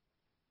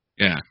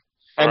 Yeah.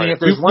 I mean, if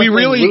there's one thing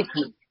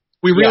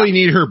we really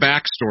need her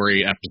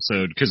backstory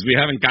episode because we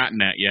haven't gotten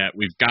that yet.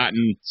 We've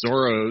gotten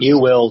Zoro's. You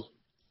will.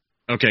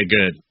 Okay,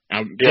 good.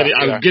 I'm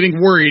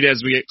getting worried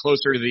as we get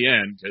closer to the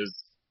end because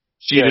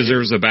she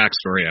deserves a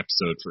backstory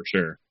episode for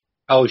sure.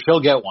 Oh,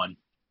 she'll get one.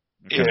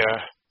 Okay.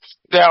 Yeah.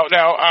 Now,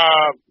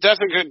 that's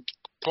a good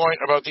point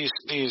about these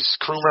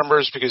crew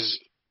members because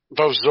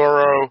both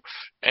Zoro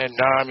and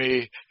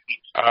Nami,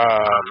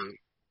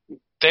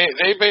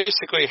 they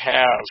basically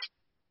have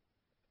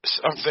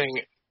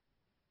something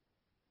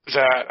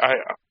that I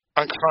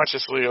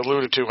unconsciously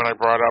alluded to when I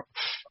brought up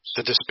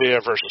the despair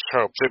versus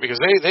hope, because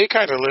they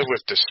kind of live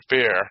with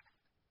despair.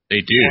 They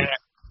do.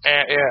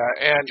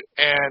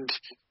 And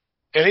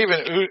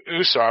even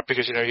Usopp,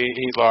 because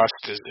he lost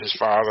his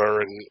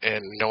father,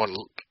 and no one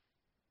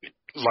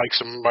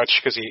likes him much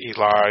because he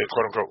lied,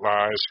 quote unquote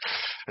lies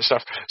and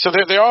stuff. So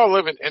they all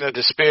live in a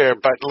despair,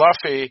 but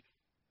Luffy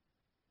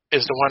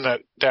is the one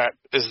that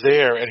is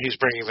there, and he's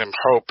bringing them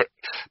hope.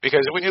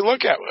 Because when you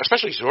look at,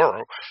 especially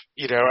Zoro,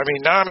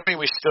 Nami,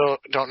 we still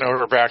don't know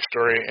her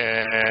backstory,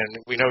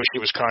 and we know she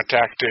was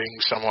contacting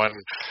someone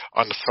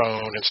on the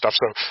phone and stuff.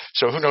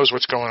 So who knows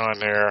what's going on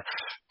there?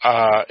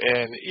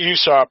 And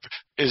Usopp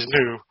is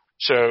new,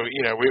 so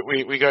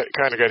we got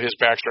his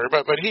backstory,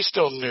 but he's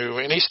still new,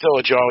 and he's still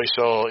a jolly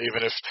soul,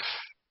 even if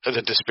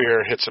the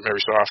despair hits him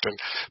every so often.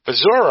 But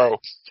Zoro,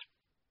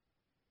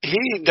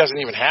 he doesn't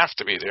even have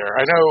to be there.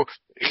 I know,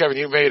 Kevin,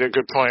 you made a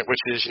good point, which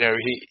is,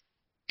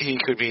 he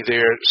could be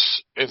there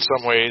in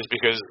some ways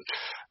because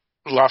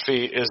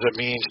Luffy is a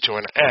means to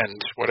an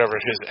end, whatever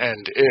his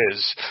end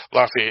is.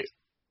 Luffy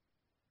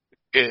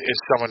is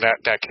someone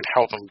that can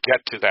help him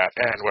get to that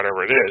end,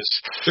 whatever it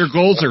is. Their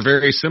goals are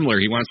very similar.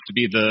 He wants to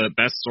be the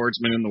best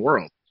swordsman in the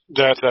world.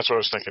 That's what I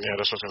was thinking. Yeah,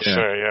 that's what I was going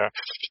to say. Yeah.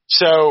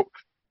 So,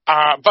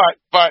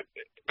 but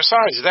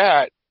besides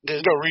that,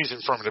 there's no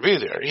reason for him to be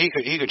there. He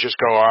could just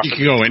go off. He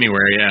could go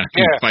anywhere, yeah.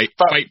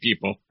 Fight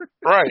people.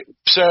 Right.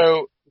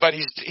 So, but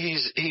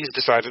he's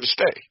decided to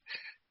stay.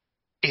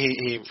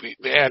 He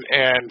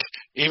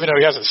even though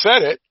he hasn't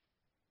said it,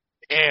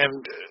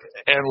 and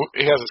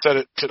he hasn't said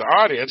it to the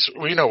audience,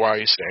 we know why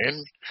he's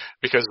staying,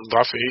 because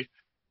Luffy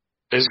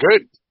is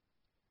good.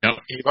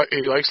 Yep. He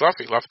likes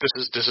Luffy.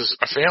 This is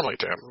a family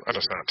to him in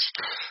a sense.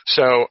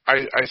 So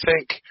I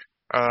think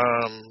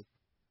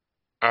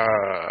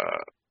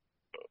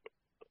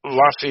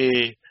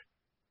Luffy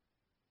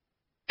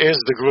is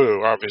the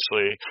glue,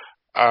 obviously,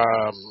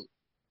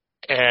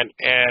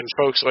 and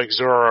folks like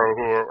Zoro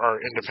who are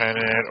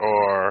independent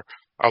or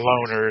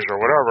aloners or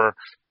whatever,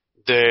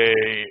 they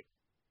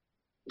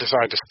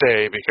decide to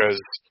stay because,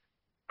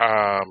 as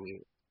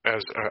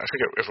I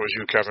forget if it was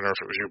you, Kevin, or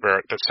if it was you,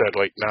 Barrett, that said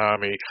like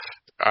Nami,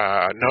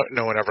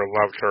 no one ever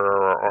loved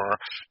her,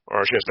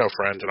 or she has no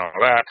friends and all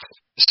that.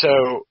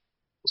 So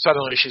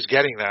suddenly she's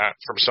getting that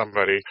from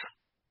somebody.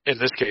 In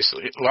this case,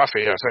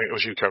 Luffy, I think it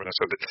was you, Kevin, that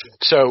said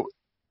that. So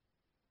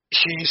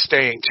she's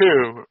staying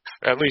too,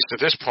 at least at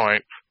this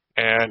point.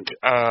 And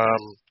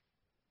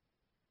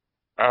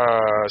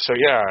so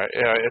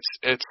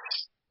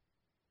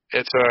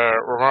it's a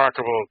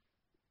remarkable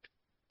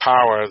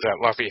power that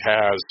Luffy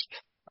has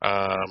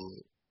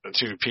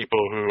to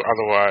people who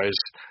otherwise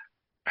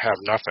have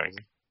nothing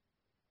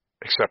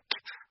except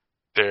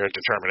their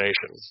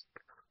determination.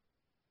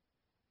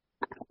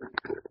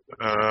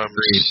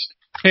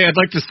 Hey, I'd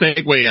like to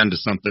segue onto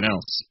something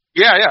else.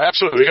 Yeah,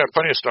 absolutely. We got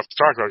plenty of stuff to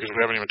talk about because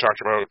we haven't even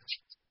talked about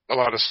a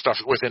lot of stuff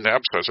within the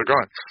episode. So go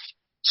on.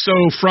 So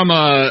from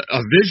a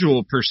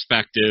visual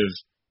perspective,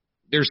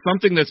 there's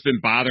something that's been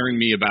bothering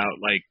me about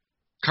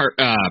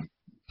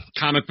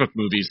comic book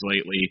movies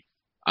lately.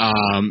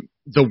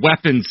 The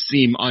weapons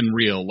seem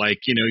unreal.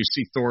 You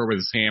see Thor with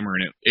his hammer,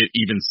 and it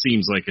even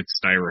seems like it's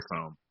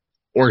styrofoam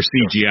or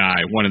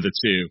CGI, one of the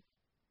two.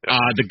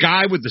 The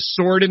guy with the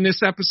sword in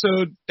this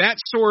episode, that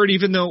sword,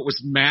 even though it was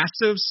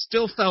massive,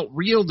 still felt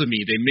real to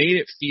me. They made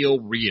it feel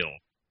real.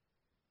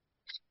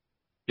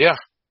 Yeah.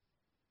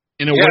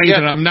 In a way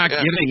that I'm not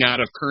getting out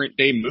of current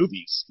day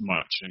movies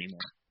much anymore.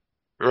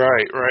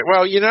 Right.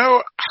 Well,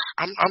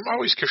 I'm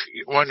always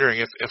wondering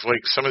if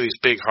like some of these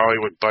big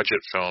Hollywood budget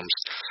films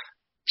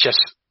just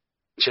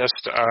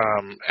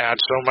add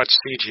so much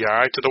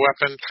CGI to the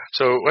weapon.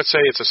 So let's say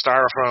it's a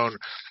styrofoam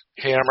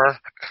hammer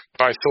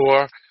by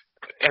Thor,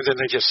 and then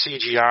they just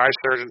CGI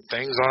certain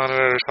things on it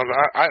or something.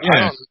 I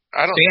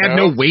don't They add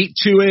no weight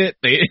to it.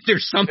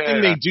 There's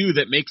something they do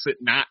that makes it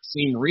not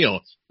seem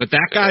real. But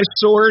that guy's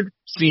sword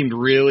seemed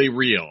really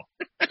real.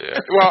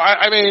 Well,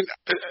 I mean,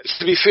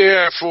 to be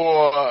fair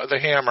for the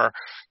hammer,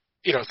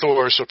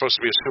 Thor is supposed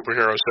to be a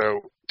superhero,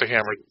 so the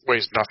hammer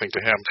weighs nothing to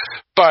him.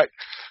 But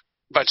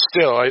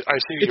still, I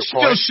see your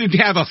point.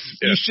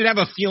 You should have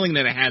a feeling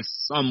that it has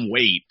some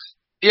weight.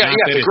 Yeah, right.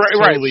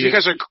 totally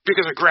Because of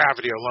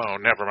gravity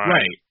alone. Never mind.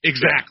 Right.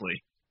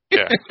 Exactly.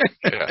 Yeah.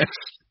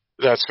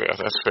 That's fair.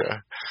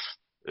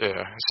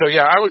 Yeah. So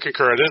yeah, I would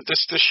concur.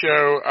 This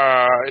show,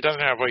 it doesn't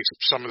have like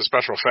some of the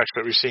special effects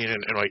that we've seen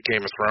in like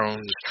Game of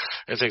Thrones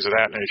and things of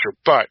that nature,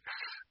 but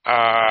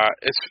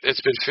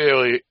it's been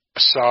fairly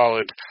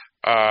solid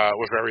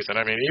with everything.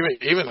 I mean,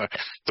 even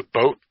the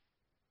boat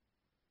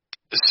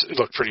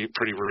looked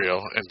pretty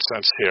real in a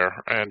sense here.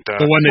 And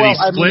the one that he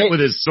split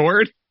with his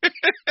sword.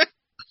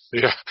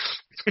 Yeah.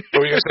 What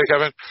were you gonna say,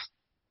 Kevin?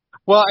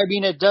 Well, I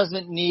mean, it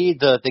doesn't need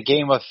the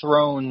Game of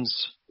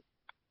Thrones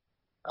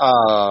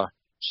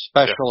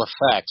special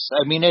effects.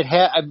 I mean,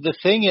 the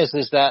thing is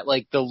that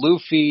like the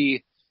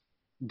Luffy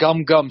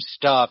gum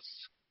stuff.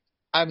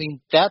 I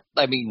mean,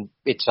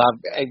 it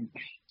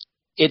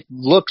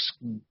looks,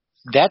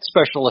 that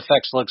special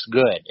effects looks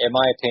good in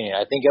my opinion.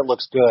 I think it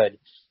looks good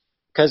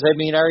because I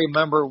mean, I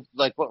remember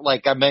like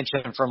I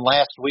mentioned from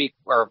last week's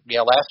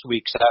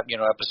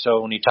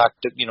episode when he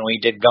talked to, he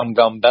did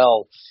Gum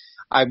Bell.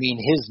 I mean,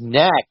 his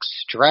neck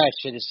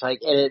stretched, and it's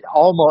like, and it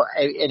almost,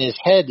 in his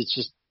head, it's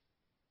just,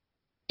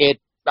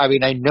 I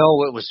mean, I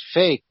know it was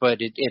fake,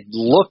 but it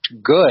looked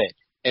good.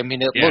 I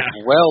mean, it looked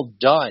well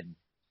done.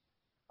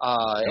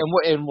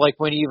 And like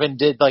when he even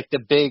did like the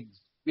big,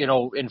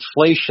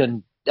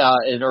 inflation,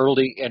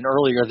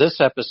 earlier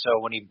this episode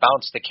when he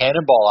bounced the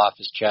cannonball off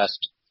his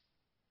chest.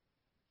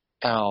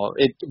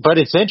 But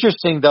it's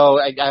interesting though,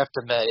 I have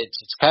to admit,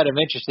 it's kind of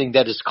interesting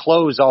that his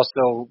clothes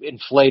also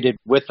inflated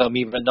with him,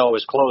 even though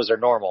his clothes are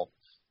normal.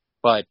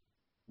 But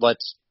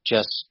let's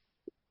just,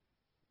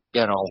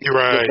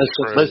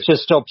 let's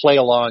just still play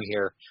along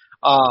here.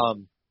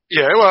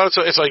 Yeah, well,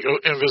 it's like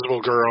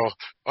Invisible Girl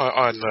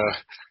on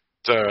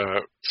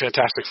the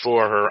Fantastic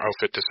Four. Her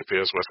outfit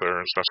disappears with her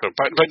and stuff. So,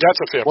 but that's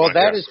a fair point. Well,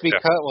 that is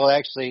because, well,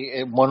 actually,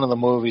 in one of the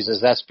movies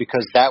that's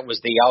because that was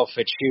the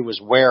outfit she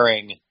was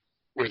wearing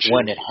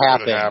when it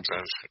happened.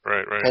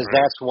 Right. Because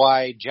that's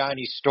why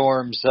Johnny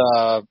Storm's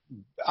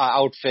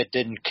outfit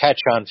didn't catch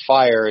on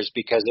fire, is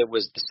because it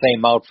was the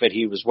same outfit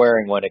he was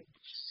wearing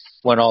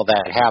when all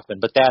that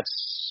happened. But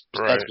that's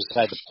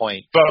beside the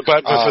point. But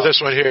for this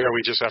one here,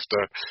 we just have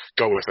to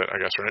go with it, I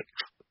guess, right?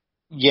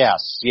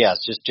 Yes.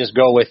 Just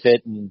go with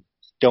it and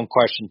don't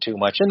question too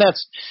much. And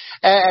that's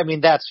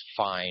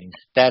fine.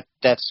 That's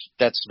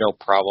no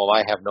problem.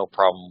 I have no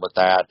problem with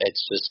that.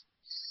 It's just,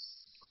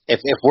 if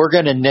we're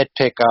going to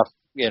nitpick up,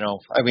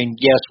 I mean,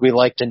 yes, we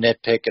like to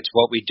nitpick. It's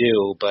what we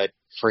do. But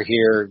for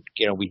here,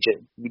 we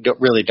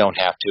really don't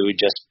have to. We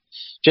just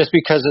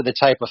because of the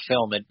type of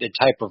film and the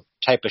type of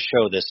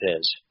show this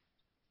is.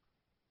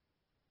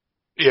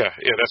 Yeah,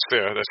 that's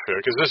fair.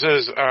 Because this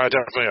is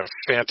definitely a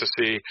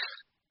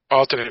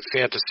alternate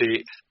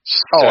fantasy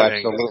setting. Oh,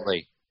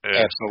 absolutely.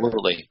 Yeah.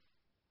 Absolutely.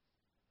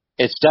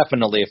 It's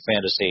definitely a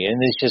fantasy. And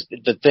it's just,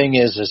 the thing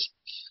is,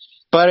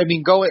 but I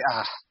mean,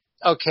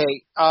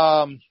 okay.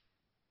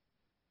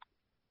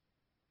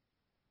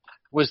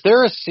 Was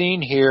there a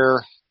scene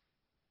here,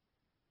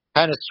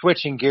 kind of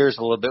switching gears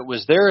a little bit,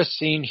 was there a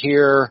scene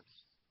here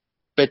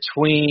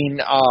between,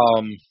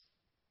 the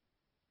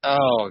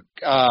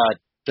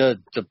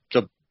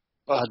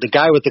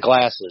guy with the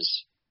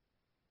glasses,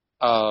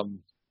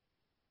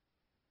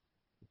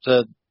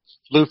 the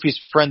Luffy's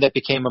friend that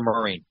became a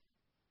Marine,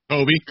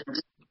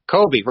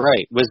 Kobe,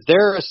 right? Was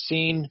there a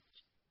scene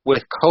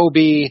with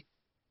Kobe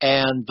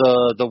and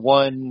the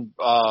one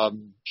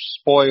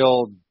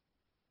spoiled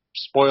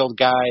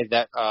guy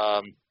that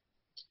because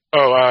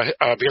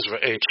of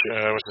H,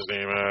 what's his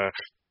name?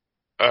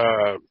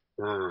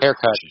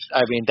 Haircut.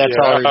 I mean, that's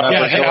all I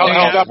remember.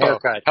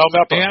 Haircut.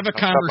 They have a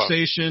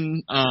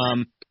conversation.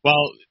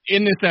 Well,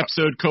 in this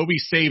episode, Kobe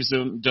saves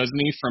him, doesn't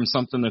he, from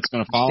something that's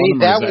going to follow him?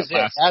 That was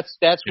it.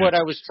 That's what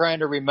I was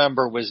trying to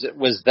remember. Was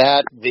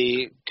that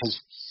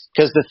because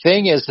the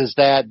thing is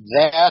that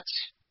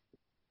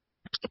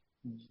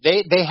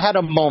they had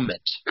a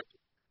moment.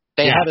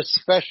 They had a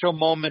special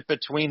moment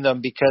between them,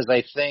 because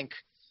I think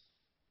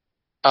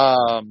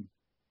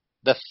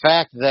the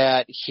fact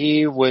that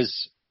he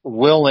was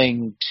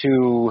willing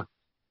to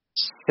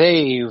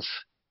save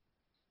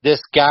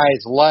this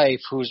guy's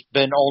life, who's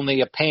been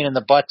only a pain in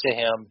the butt to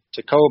him,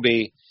 to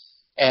Kobe,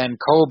 and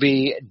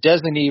Kobe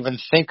doesn't even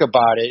think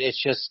about it.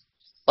 It's just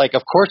like,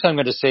 of course I'm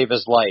going to save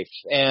his life,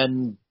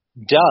 and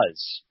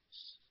does.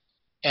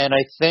 And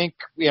I think,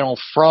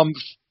 from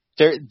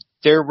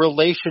their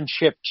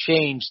relationship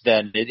changed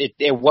then.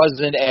 It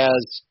wasn't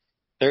as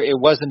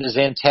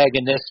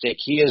antagonistic.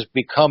 He is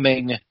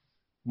becoming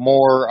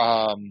more,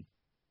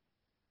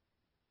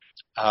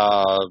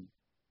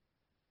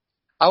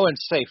 I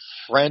wouldn't say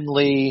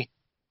friendly,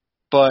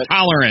 but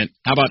tolerant.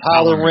 How about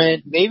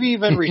tolerant? Maybe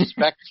even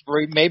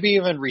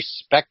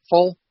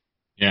respectful.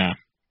 Yeah.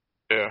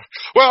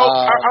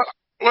 Well,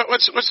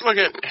 let's look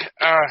at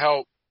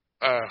how.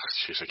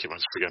 Jeez, I keep on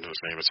forgetting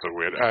his name. It's so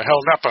weird.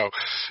 Hel Nepo,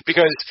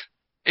 because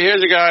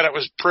here's a guy that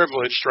was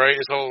privileged, right,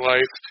 his whole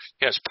life.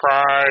 He has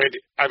pride.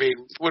 I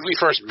mean, when we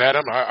first met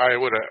him, I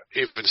would have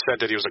even said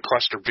that he was a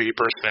cluster B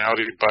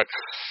personality, but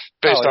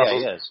based off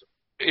of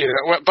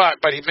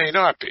But he may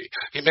not be.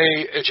 He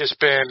may have just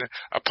been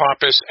a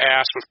pompous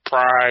ass with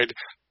pride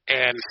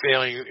and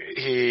feeling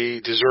he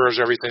deserves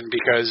everything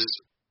because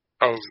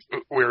of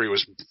where he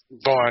was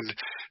born,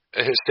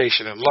 his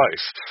station in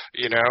life.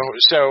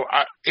 So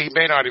he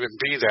may not even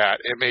be that.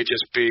 It may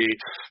just be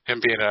him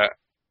being a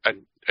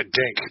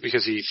dink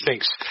because he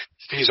thinks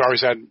he's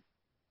always had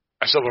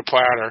a silver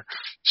platter,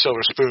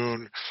 silver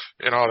spoon,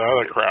 and all the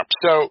other crap.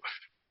 So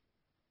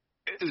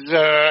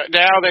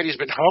now that he's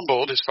been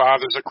humbled, his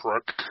father's a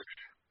crook.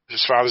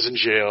 His father's in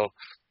jail.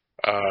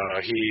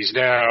 He's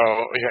now,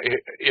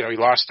 he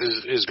lost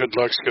his good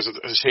looks because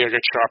his hair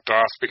got chopped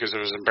off because of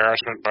his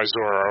embarrassment by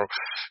Zorro.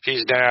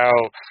 He's now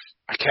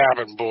a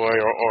cabin boy,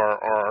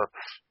 or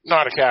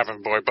not a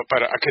cabin boy,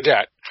 but a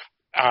cadet.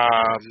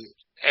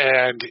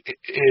 And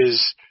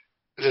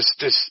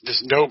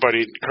this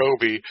nobody,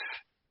 Kobe,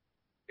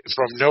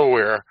 from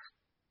nowhere,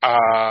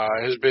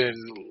 has been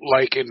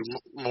likened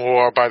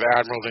more by the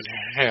Admiral than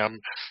him.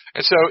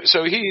 And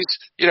so he's,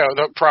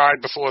 the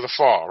pride before the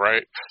fall,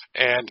 right?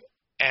 And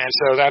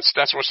so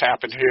that's what's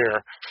happened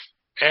here.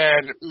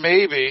 And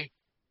maybe,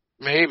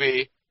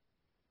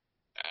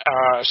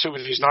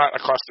 assuming he's not a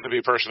cluster to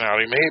be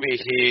personality, maybe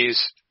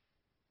he's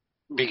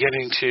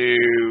beginning to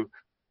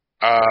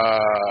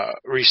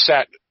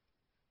reset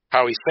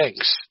how he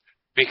thinks,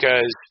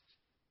 because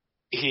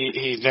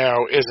he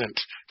now isn't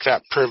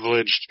that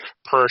privileged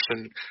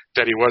person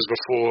that he was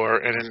before,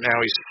 and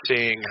now he's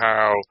seeing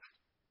how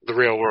the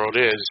real world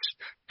is,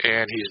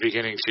 and he's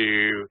beginning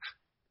to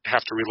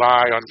have to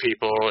rely on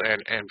people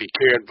and be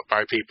cared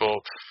by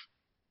people.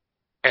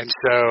 And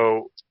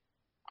so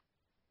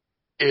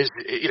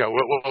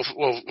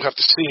we'll have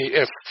to see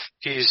if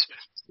he's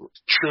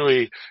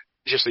truly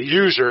just a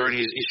user and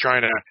he's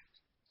trying to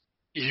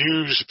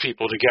use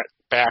people to get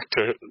back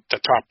to the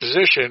top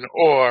position,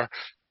 or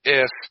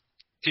if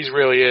he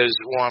really is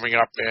warming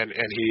up and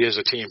he is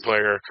a team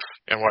player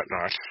and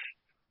whatnot.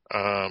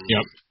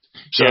 Yep.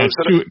 So it's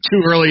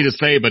too early to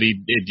say, but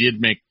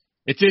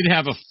it did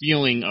have a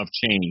feeling of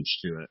change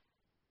to it.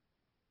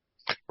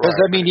 Because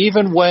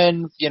even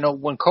when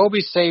Kobe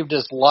saved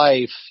his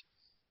life,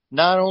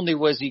 not only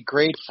was he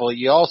grateful,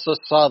 you also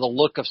saw the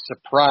look of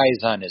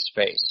surprise on his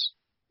face.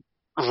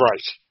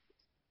 Right.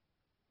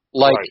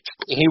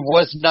 He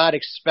was not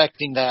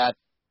expecting that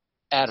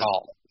at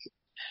all.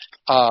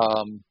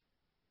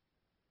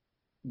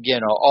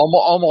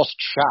 Almost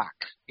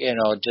shock,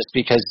 just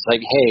because it's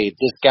like, hey,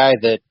 this guy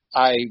that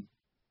I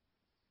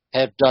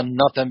have done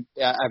nothing,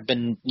 I've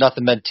been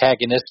nothing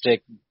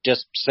antagonistic,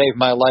 just saved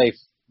my life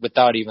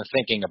without even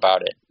thinking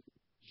about it.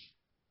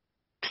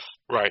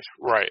 Right.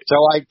 So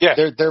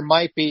there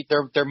might be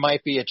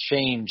a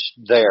change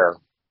there.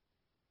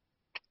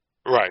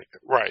 Right.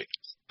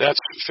 That's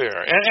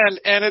fair.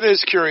 And it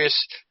is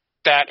curious,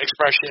 that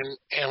expression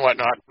and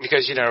whatnot,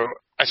 because,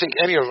 I think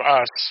any of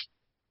us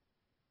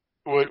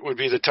would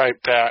be the type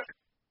that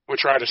would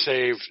try to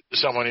save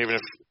someone even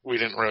if we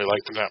didn't really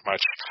like them that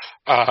much.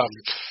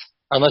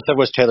 Unless it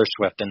was Taylor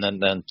Swift, and then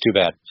too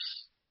bad.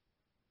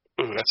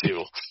 Ooh, that's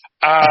evil.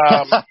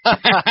 And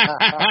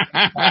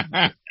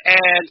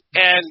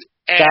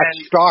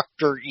that's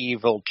Dr.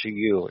 Evil to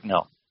you.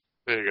 No.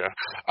 There you go.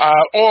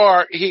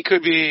 Or he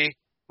could be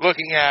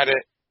looking at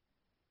it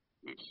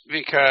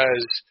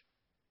because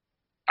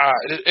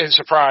in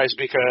surprise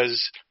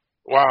because,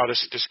 wow,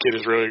 this kid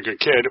is really a good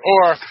kid.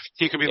 Or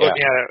he could be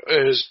looking at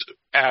it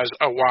as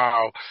a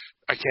wow,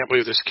 I can't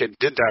believe this kid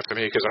did that to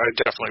me, because I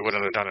definitely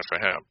wouldn't have done it for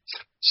him.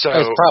 So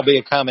it's probably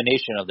a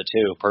combination of the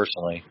two,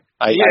 personally.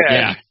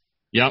 Yeah,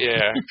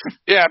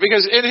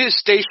 because in his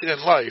station in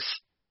life,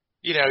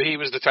 he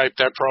was the type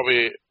that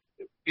probably,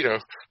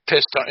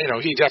 pissed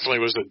on, he definitely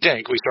was a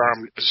dink. We saw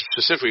him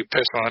specifically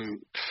piss on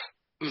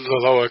the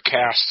lower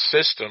caste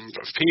system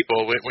of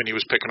people when he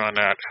was picking on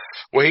that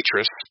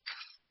waitress.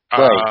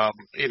 Right.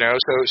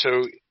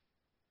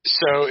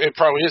 So it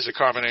probably is a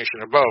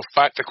combination of both.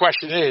 But the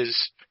question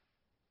is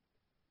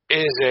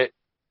it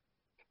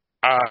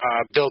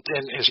built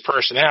in his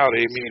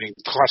personality, meaning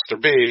cluster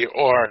B,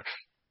 or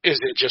is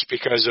it just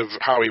because of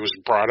how he was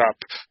brought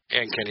up,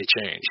 and can he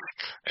change?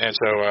 And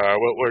so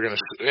we're going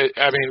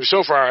to,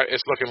 so far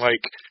it's looking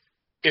like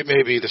it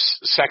may be the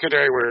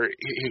secondary where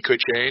he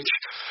could change,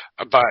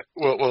 but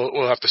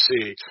we'll have to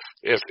see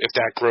if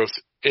that growth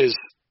is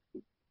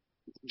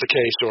the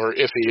case, or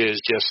if he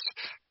is just,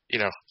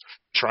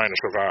 trying to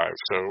survive.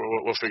 So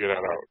we'll figure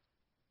that out.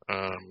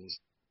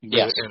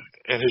 Yes.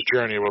 And his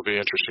journey will be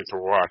interesting to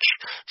watch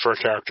for a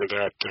character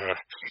that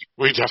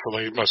we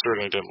definitely most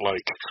certainly didn't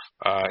like,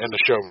 and the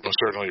show most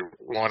certainly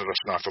wanted us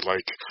not to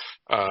like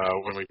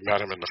when we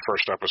met him in the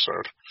first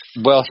episode.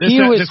 Well,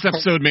 this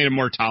episode made him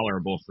more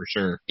tolerable for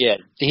sure. Yeah,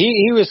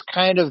 he was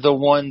kind of the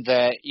one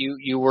that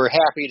you were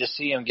happy to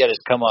see him get his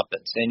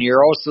comeuppance, and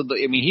you're also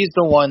he's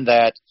the one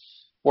that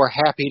we're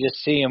happy to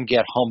see him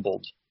get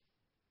humbled.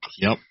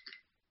 Yep.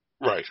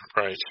 Right.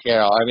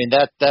 Yeah,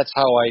 that's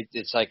how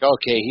it's like,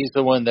 okay, he's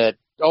the one that,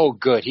 oh,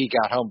 good, he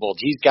got humbled.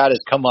 He's got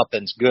his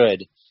comeuppance,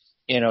 good.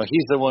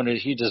 He's the one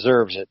he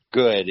deserves it,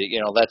 good.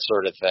 That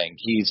sort of thing.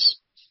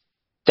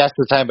 that's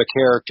the type of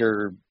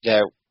character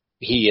that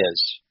he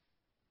is.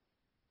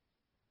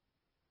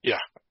 Yeah,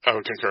 I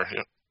would concur.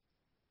 Yeah.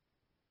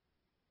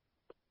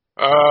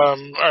 All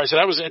right, so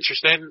that was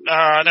interesting.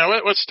 Now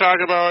let's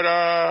talk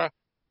about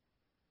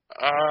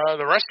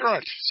the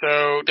restaurant.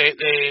 So they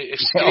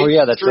escaped Oh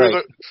yeah, that's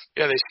right.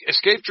 they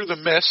escaped through the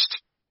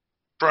mist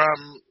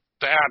from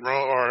the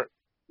admiral or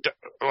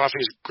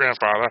Luffy's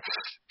grandfather,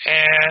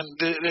 and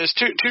there's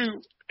two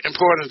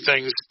important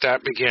things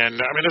that begin. I mean,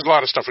 there's a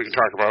lot of stuff we can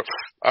talk about,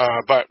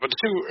 but the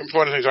two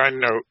important things I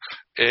note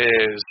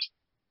is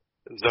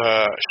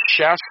the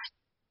chef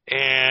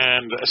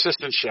and the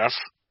assistant chef,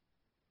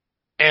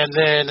 and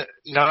then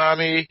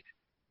Nami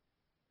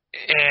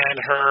and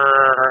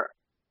her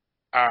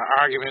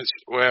arguments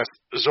with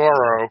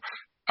Zoro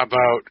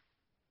about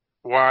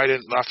why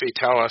didn't Luffy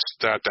tell us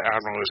that the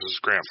admiral is his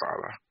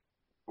grandfather.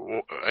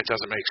 It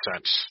doesn't make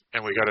sense,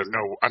 and we got to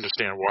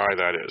understand why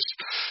that is.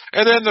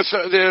 And then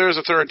there's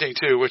a third thing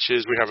too, which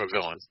is we have a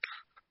villain,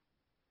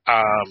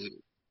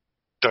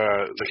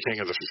 the king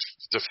of the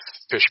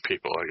fish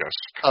people, I guess.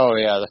 Oh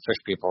yeah, the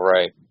fish people,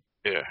 right?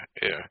 Yeah,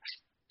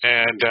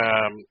 and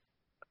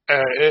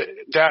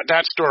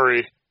that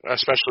story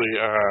especially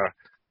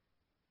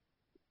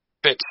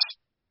fits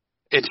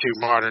into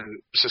modern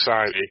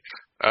society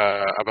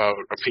about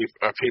a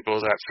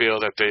people that feel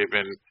that they've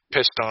been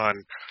pissed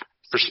on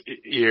for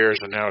years,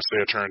 and now it's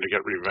their turn to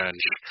get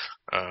revenge.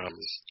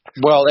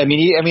 Well, I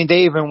mean,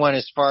 they even went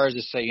as far as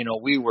to say,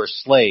 we were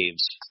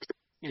slaves.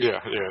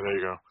 Yeah, there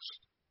you go.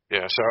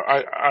 Yeah, so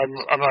I'm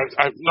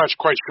not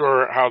quite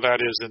sure how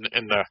that is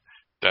in the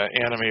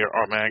anime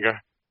or manga.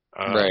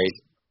 Right.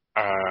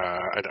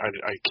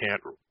 I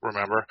can't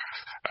remember.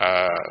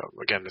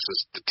 Again,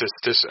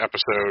 this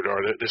episode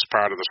or this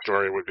part of the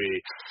story would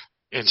be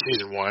in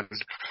season 1,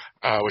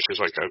 which is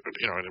like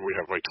and we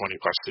have like 20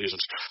 plus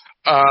seasons.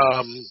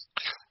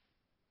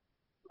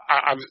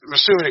 I'm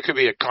assuming it could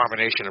be a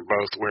combination of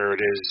both, where it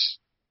is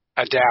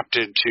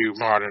adapted to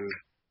modern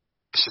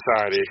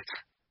society,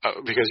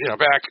 because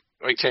back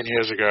like 10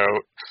 years ago,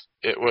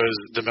 it was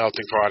the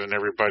melting pot and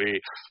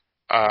everybody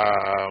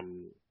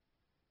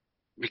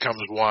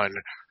becomes one.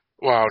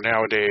 While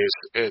nowadays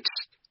it's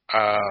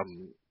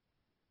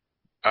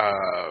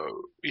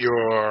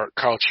your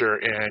culture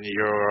and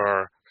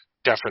your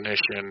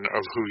definition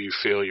of who you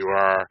feel you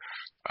are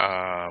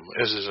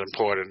is as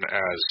important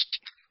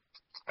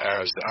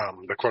as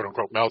the quote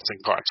unquote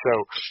melting pot.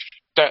 So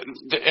that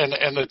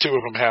and the two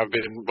of them have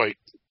been like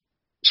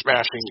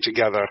smashing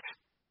together,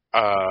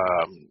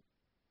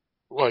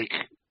 like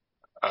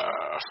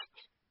a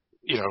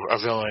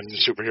villain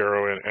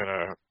superhero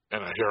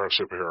and a hero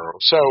superhero.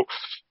 So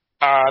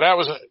that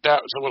was a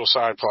little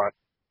side plot.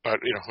 But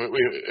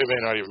it may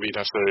not even be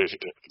necessary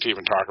to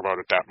even talk about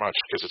it that much,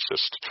 because it's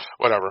just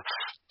whatever.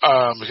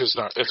 Because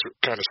it's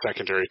kind of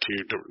secondary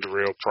to the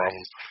real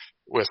problem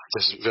with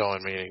this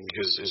villain, meaning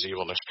his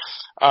evilness.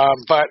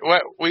 But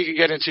we can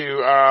get into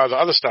the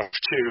other stuff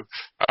too,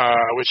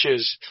 which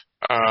is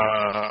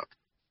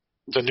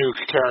the new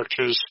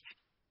characters.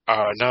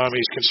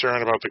 Nami's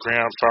concern about the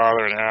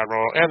grandfather and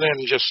admiral, and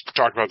then just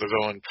talk about the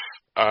villain.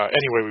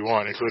 Any way we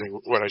want, including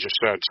what I just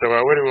said. So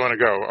where do we want to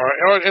go?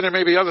 And there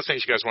may be other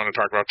things you guys want to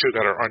talk about, too,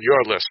 that are on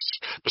your lists,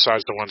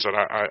 besides the ones that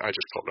I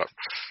just pulled up.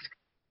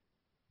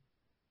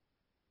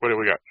 What do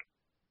we got?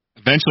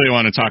 Eventually I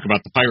want to talk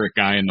about the pirate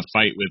guy in the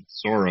fight with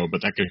Zoro,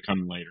 but that could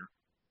come later.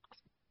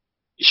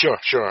 Sure.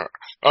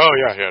 Oh,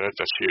 yeah,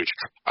 that's huge.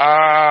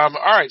 All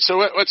right, so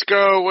let's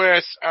go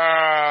with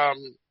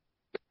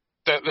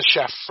the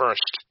chef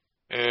first.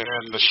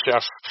 And the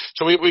chef.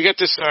 So we get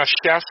this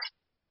chef.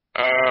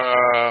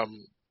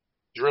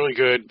 He's really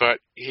good, but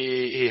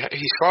he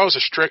follows a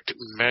strict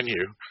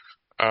menu,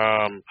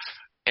 and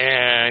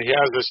he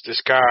has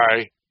this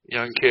guy,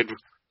 young kid,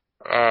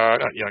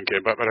 not young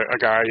kid, but a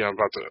guy,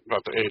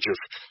 about the age of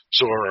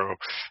Zoro,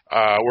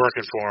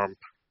 working for him,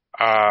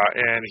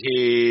 and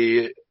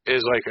he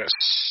is like a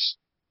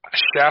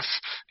chef,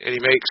 and he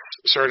makes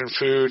certain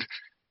food,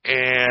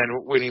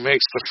 and when he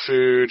makes the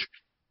food,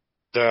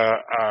 the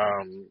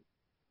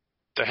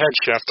head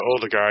chef, the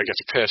older guy,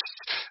 gets pissed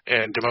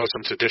and demotes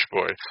him to dish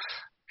boy.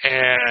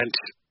 And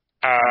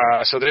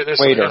so there's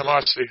some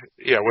animosity.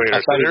 Yeah, waiter.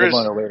 I thought he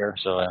was a waiter,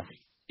 so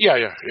yeah,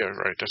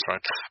 right, that's fine.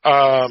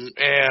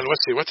 And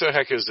let's see, what the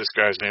heck is this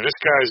guy's name? This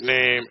guy's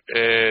name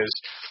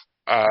is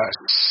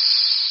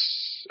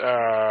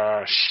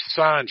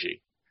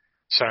Sanji.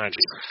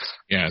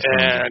 Yeah.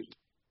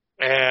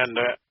 And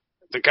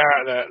the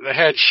guy, the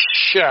head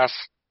chef,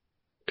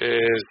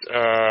 is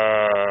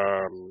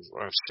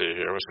let's see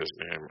here, what's his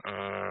name?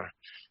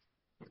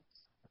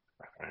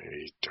 I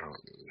don't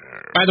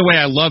know. By the way,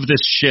 I love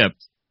this ship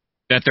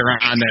that they're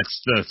on.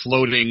 That's the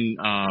floating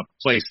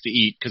place to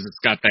eat, because it's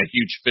got that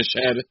huge fish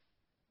head.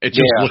 It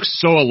just looks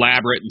so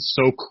elaborate and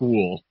so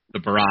cool. The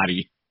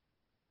Baratie.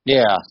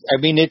 Yeah, I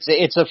mean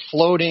it's a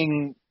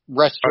floating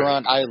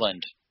restaurant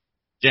island.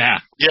 Yeah,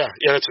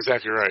 that's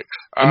exactly right.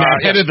 And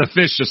that head of the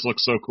fish just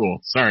looks so cool.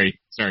 Sorry,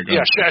 go ahead.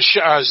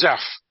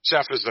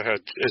 Zeph is the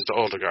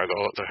older guy,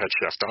 the head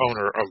chef, the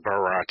owner of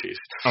Baratie.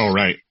 Oh,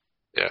 right.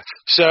 Yeah.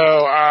 So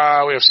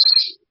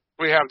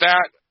we have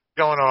that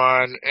going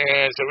on,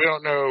 and so we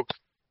don't know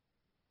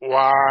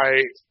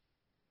why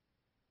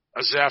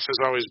Zeph is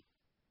always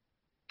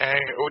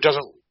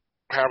doesn't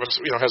have has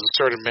a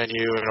certain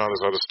menu and all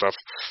this other stuff.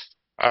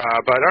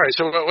 But all right,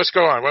 so let's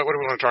go on. What do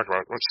we want to talk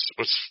about?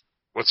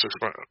 What's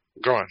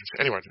go on?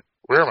 Anyone?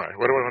 Where am I?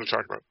 What do I want to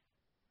talk about?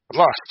 I'm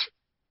lost.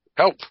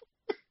 Help.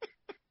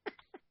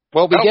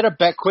 Well, we get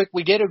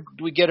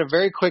a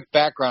very quick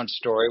background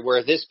story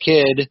where this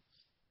kid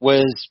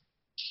was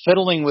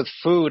fiddling with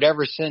food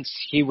ever since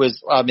he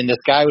was. This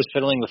guy was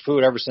fiddling with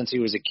food ever since he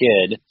was a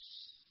kid.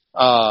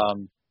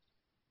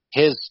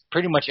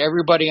 Pretty much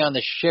everybody on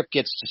the ship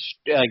gets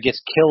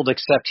killed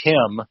except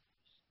him,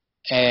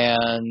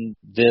 and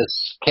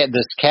this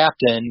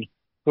captain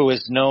who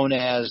is known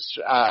as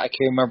I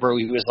can't remember.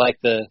 He was like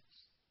the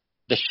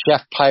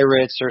chef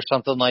pirates or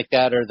something like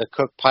that, or the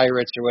cook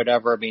pirates or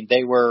whatever. I mean,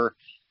 they were.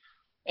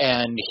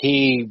 And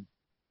he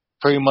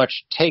pretty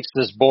much takes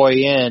this boy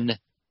in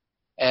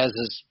as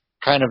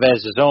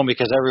his own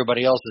because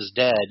everybody else is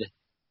dead.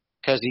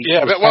 Because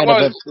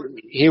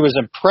he was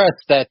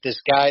impressed that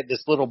this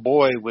little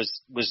boy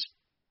was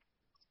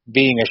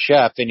being a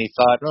chef, and he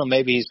thought, well,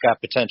 maybe he's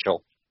got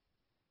potential.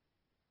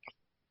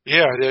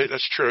 Yeah,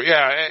 that's true.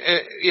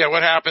 Yeah,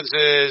 what happens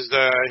is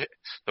the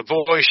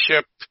boy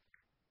ship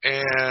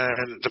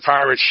and the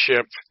pirate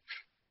ship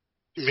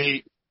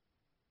meet.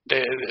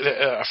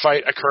 A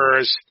fight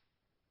occurs,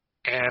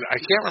 and I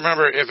can't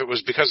remember if it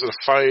was because of the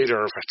fight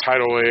or if a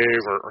tidal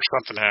wave or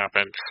something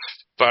happened.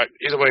 But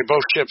either way,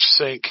 both ships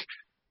sink,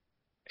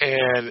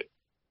 and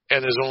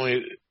there's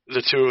only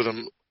the two of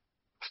them,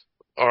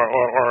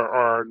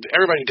 or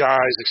everybody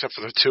dies except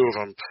for the two of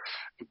them.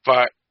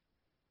 But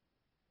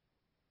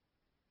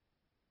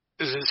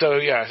so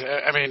yeah,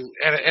 I mean,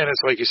 and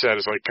it's like you said,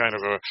 it's like kind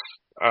of a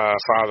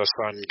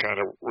father-son kind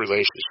of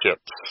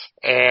relationship,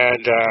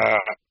 and.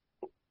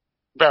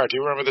 Barrett, do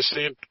you remember the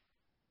scene?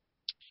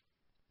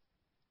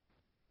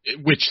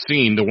 Which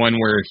scene? The one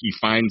where he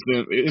finds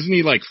them? Isn't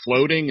he like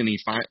floating and they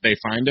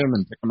find him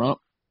and pick him up?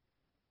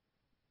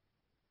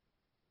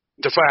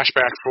 The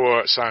flashback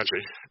for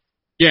Sanji.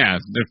 Yeah,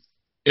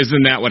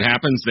 isn't that what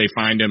happens? They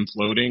find him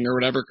floating or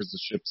whatever because the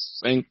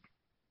ship's sink.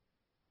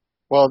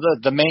 Well,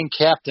 the main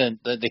captain,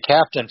 the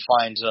captain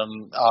finds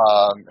him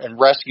and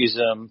rescues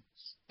him,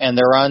 and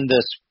they're on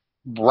this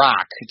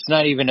rock. It's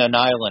not even an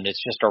island;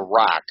 it's just a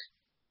rock.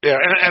 Yeah,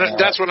 and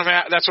that's what I'm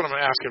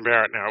asking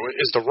Barrett now.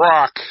 Is the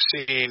rock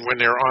scene when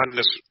they're on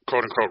this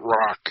quote unquote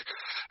rock,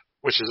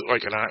 which is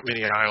like a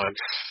mini island?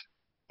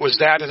 Was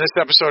that in this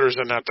episode or is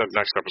it not the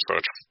next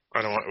episode?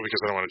 I don't want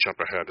to jump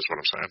ahead. Is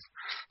what I'm saying.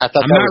 I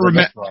thought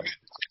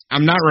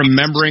I'm not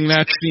remembering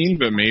that scene,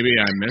 but maybe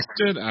I missed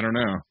it. I don't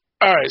know.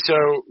 All right,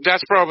 so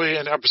that's probably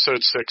in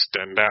episode 6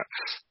 then.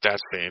 That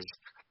scene.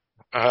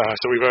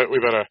 So we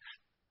better.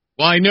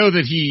 Well, I know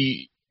that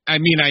I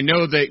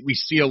know that we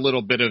see a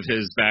little bit of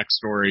his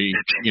backstory,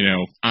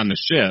 on the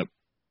ship,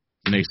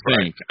 and they sink,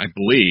 right. I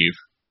believe.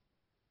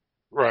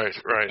 Right.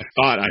 I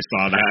thought I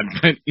saw that,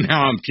 but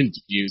now I'm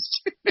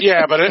confused.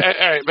 Yeah, but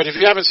if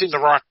you haven't seen the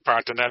rock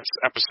part, then that's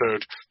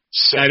episode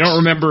 6. I don't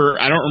remember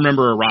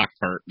a rock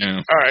part. No.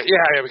 All right,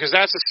 yeah, because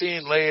that's a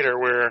scene later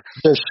where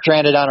they're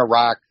stranded on a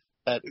rock,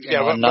 not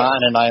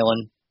on an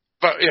island.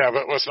 But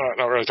let's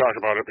not really talk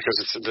about it because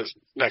it's in the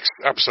next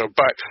episode.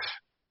 But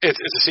it's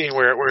a scene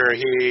where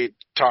he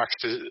talks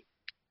to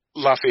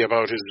Luffy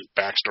about his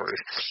backstory.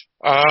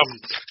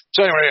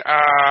 So anyway,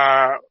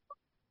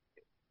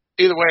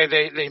 either way,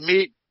 they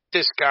meet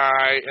this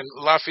guy, and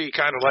Luffy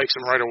kind of likes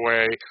him right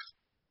away,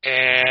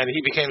 and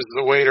he becomes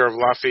the waiter of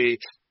Luffy,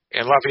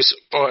 and Luffy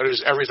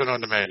orders everything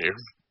on the menu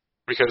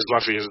because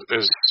Luffy is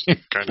kind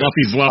of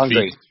Luffy's Luffy.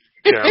 Hungry.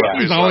 Yeah,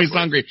 Luffy's always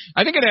hungry.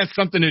 I think it has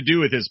something to do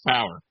with his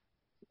power.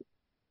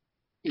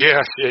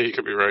 Yeah, you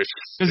could be right.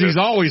 Because he's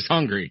always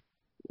hungry.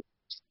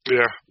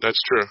 Yeah, that's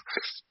true.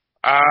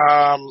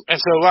 And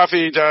so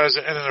Luffy does,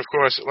 and then of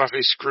course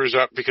Luffy screws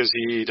up because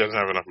he doesn't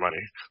have enough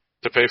money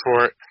to pay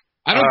for it.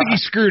 I don't think he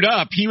screwed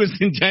up. He was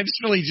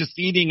intentionally just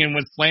eating and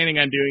was planning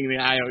on doing the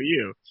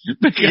IOU.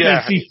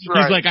 Because he's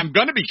like, I'm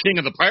going to be king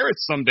of the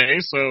pirates someday,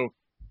 so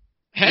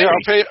hey.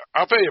 Yeah,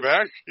 I'll pay you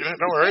back.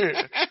 Don't worry.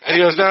 And he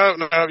goes, no,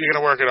 you're going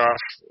to work it off.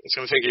 It's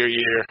going to take you a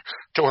year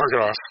to work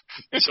it off.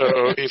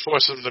 So he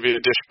forces him to be a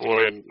dish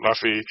boy, and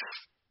Luffy,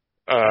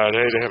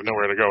 they have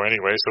nowhere to go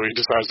anyway, so he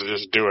decides to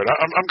just do it.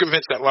 I'm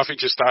convinced that Luffy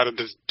just started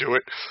to do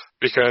it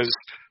because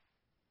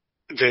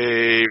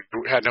they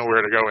had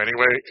nowhere to go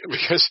anyway.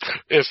 Because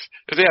if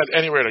they had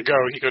anywhere to go,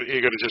 he could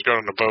have just gone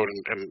on the boat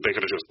and they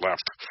could have just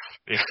left.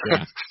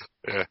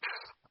 Yeah.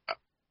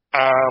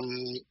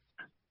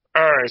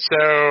 All right.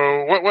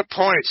 So what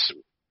points,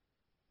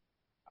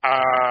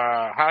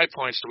 high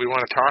points, do we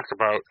want to talk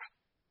about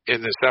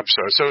in this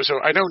episode?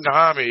 So I know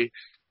Nami,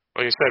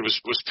 like I said,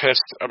 was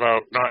pissed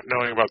about not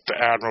knowing about the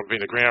Admiral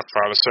being the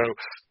grandfather. So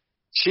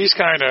she's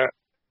kind of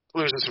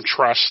losing some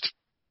trust.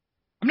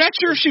 I'm not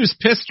sure if she was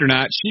pissed or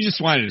not. She just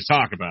wanted to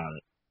talk about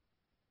it.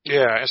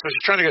 Yeah, and so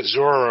she's trying to get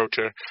Zoro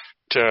to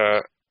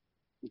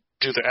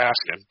do the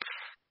asking.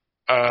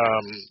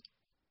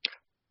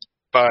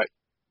 but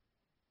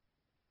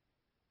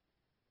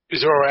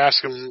Zoro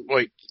asks him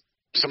like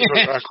some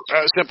sort of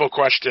a simple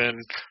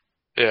question.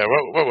 Yeah,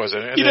 what was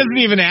it? And he doesn't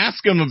even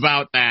ask him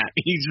about that.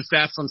 He just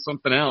asks him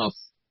something else.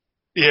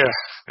 Yeah.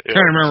 I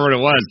can't remember what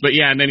it was, but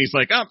yeah, and then he's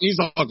like, "Oh, he's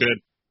all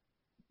good.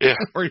 Yeah,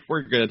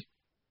 we're good."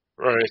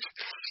 Right.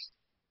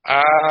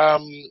 All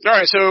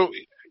right. So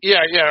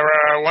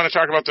I want to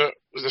talk about the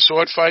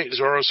sword fight,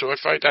 Zoro sword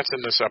fight. That's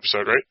in this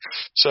episode, right?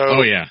 So.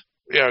 Oh yeah.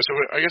 Yeah. So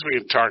I guess we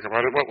can talk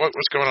about it.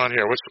 What's going on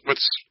here?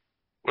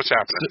 What's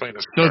happening? Explain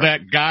this. So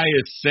that guy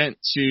is sent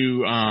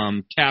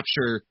to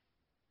capture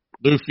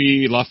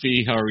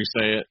Luffy, however you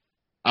say it.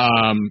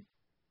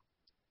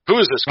 Who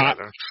is this guy?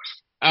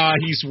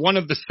 He's one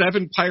of the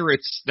 7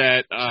 pirates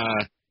that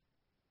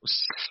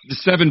the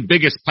 7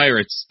 biggest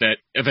pirates that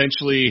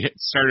eventually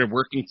started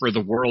working for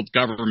the world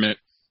government.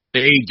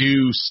 They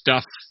do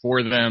stuff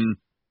for them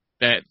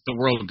that the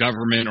world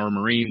government or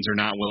Marines are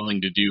not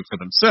willing to do for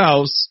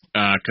themselves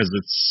because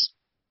it's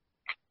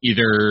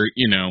either,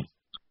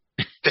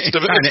 It's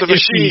the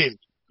machine.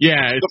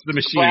 Yeah, it's the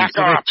machine. Black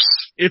Ops.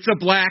 It's a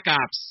Black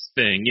Ops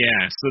thing,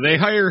 yeah. So they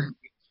hire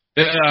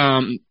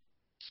the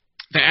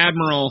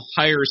Admiral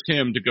hires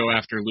him to go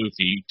after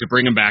Luffy to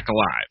bring him back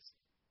alive.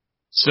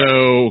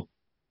 So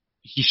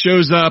he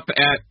shows up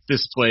at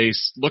this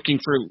place looking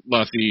for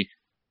Luffy,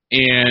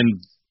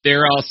 and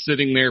they're all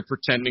sitting there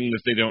pretending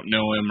that they don't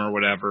know him or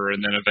whatever,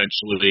 and then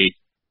eventually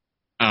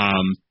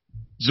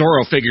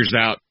Zoro figures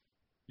out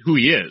who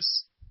he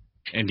is.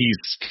 And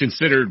he's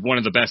considered one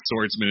of the best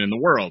swordsmen in the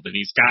world, and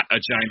he's got a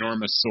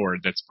ginormous sword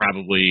that's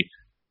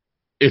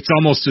it's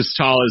almost as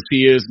tall as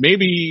he is,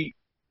 maybe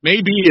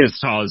as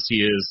tall as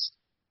he is,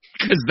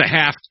 because the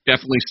haft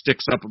definitely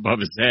sticks up above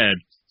his head.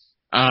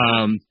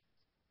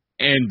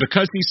 And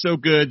because he's so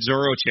good,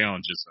 Zoro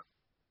challenges him.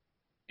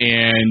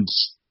 And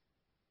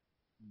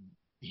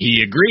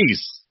he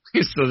agrees.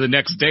 So the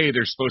next day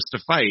they're supposed to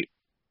fight.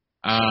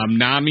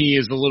 Nami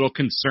is a little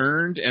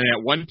concerned, and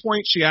at one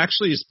point she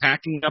actually is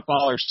packing up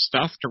all her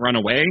stuff to run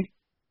away,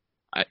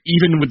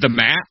 even with the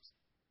map.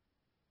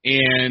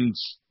 And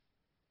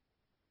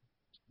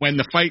when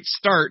the fight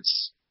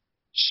starts,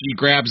 she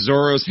grabs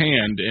Zoro's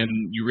hand,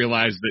 and you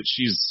realize that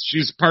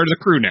she's part of the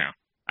crew now.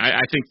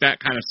 I think that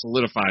kind of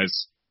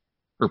solidifies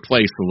her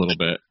place a little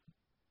bit.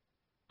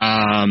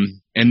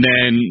 And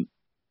then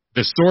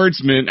the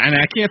swordsman, and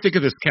I can't think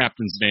of this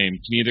captain's name.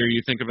 Can either of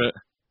you think of it?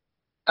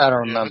 I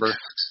don't remember.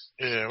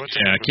 Yeah,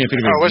 I can't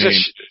think of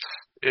his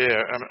name.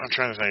 I'm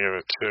trying to think of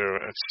it too.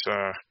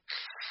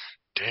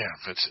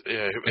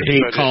 I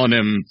hate calling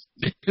him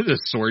the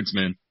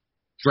swordsman.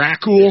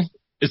 Dracul?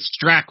 It's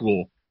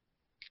Dracul.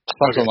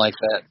 Something like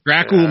that.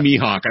 Dracul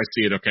Mihawk, I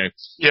see it, okay.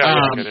 Yeah,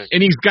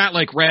 and he's got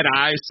like red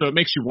eyes, so it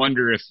makes you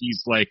wonder if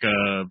he's like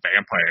a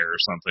vampire or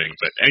something.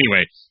 But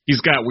anyway,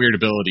 he's got weird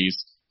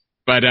abilities.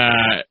 But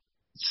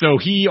so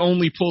he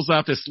only pulls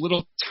out this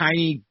little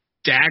tiny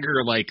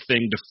dagger-like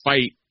thing to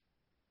fight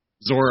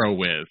Zoro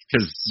with,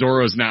 because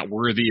Zoro's not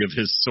worthy of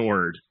his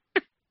sword.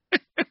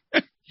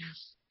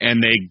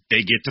 And they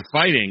get to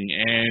fighting,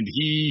 and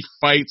he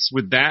fights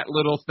with that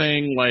little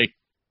thing like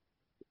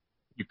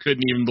you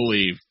couldn't even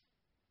believe.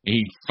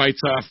 He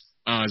fights off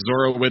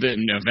Zoro with it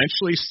and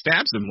eventually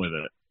stabs him with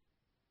it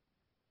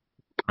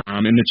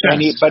in the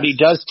chest. But he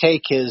does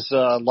take his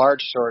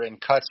large sword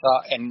and cuts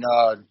off and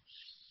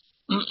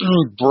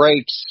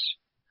breaks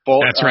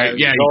both. That's right.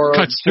 Yeah, he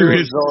cuts through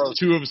his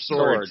two of his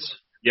swords.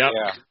 Yep.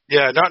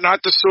 Yeah,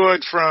 not the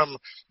sword from...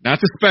 Not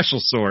the special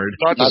sword.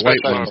 Not the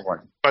white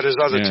one. But his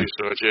other two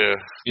swords, yeah.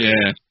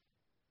 Yeah.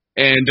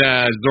 And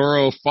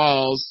Zoro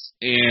falls,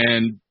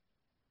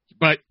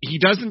 but he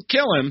doesn't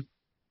kill him.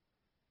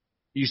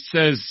 He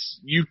says,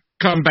 "You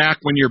come back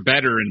when you're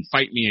better and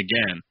fight me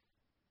again."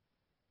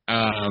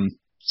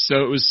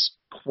 So it was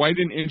quite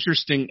an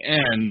interesting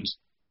end.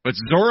 But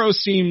Zoro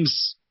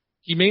seems...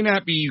 He may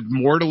not be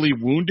mortally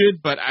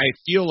wounded, but I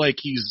feel like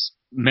he's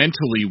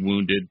mentally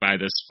wounded by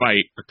this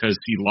fight because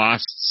he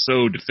lost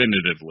so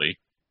definitively.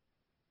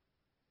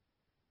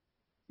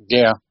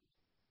 Yeah.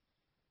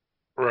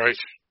 Right.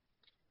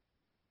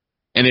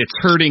 And it's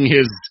hurting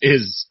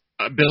his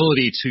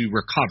ability to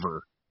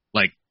recover,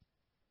 like,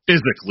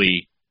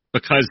 physically,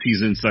 because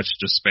he's in such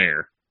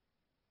despair.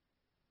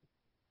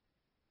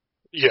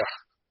 Yeah.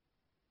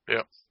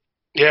 Yeah.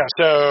 Yeah,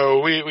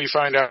 so we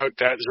find out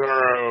that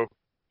Zoro,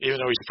 even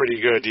though he's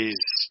pretty good, he's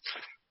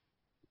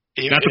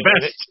not the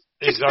best.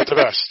 He's not the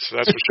best,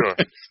 that's for sure.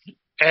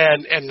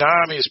 And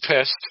Nami's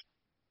pissed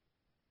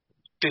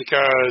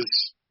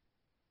because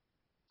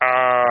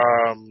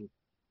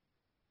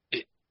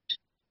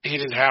he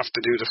didn't have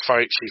to do the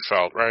fight, she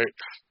felt, right?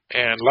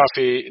 And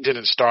Luffy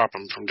didn't stop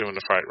him from doing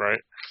the fight,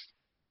 right?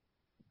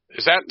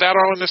 Is that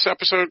all in this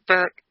episode,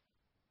 Barrett?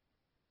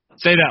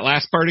 Say that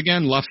last part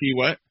again. Luffy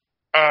what?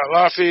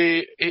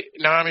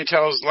 Nami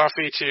tells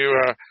Luffy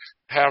to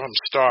have him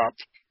stop.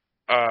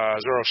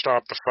 Zoro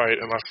stop the fight,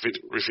 and Luffy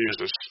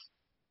refuses.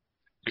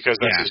 because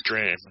that's his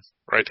dream,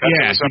 right? He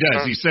does.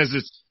 He says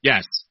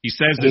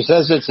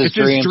it's his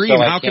dream. Dream.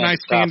 So How can I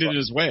stand in him.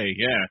 his way?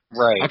 Yeah.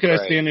 Right. How can I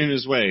stand in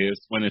his way?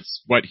 It's when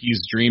it's what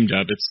he's dreamed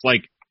of. It's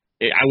like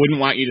I wouldn't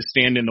want you to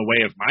stand in the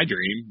way of my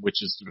dream,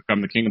 which is to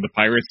become the king of the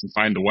pirates and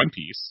find the One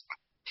Piece.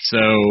 So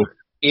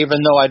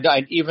even though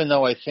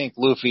I think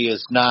Luffy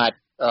is not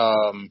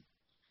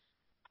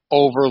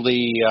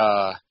overly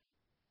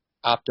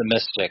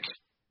optimistic.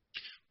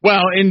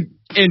 Well, and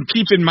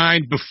keep in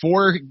mind,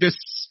 before this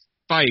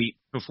fight,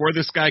 before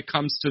this guy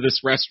comes to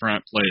this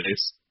restaurant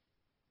place,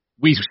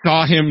 we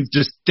saw him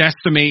just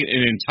decimate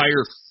an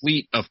entire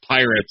fleet of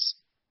pirates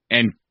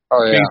and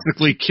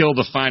basically kill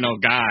the final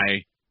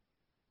guy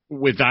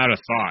without a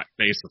thought,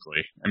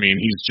 basically. I mean,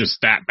 he's just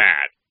that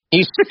bad.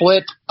 He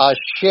split a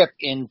ship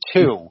in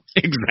two.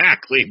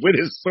 Exactly, with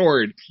his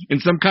sword, in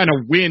some kind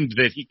of wind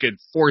that he could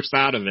force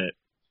out of it.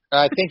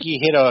 I think he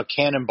hit a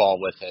cannonball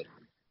with it.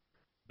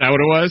 That what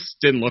it was?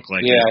 Didn't look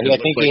like it. Yeah, I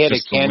think he hit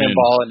a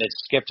cannonball and it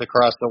skipped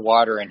across the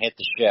water and hit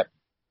the ship.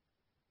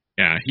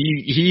 Yeah,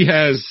 he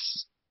has...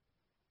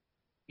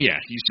 Yeah,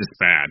 he's just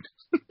bad.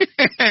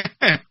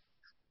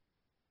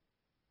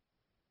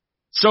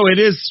 So it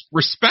is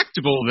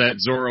respectable that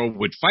Zoro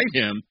would fight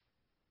him.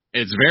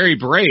 It's very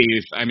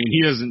brave. I mean,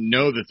 he doesn't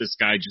know that this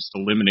guy just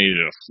eliminated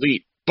a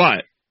fleet,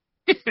 but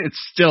it's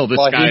still, this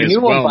guy is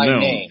well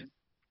known. Name.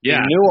 Yeah.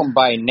 He knew him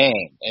by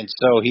name, and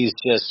so he's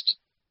just...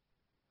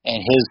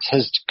 And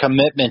his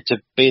commitment to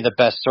be the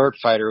best sword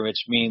fighter,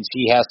 which means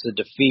he has to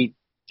defeat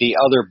the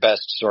other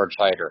best sword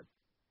fighter.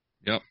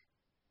 Yep.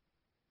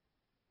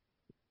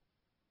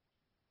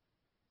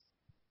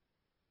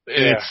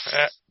 Yeah.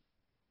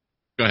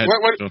 Go ahead.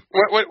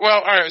 Well,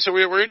 all right. So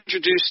we were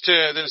introduced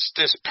to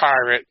this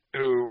pirate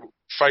who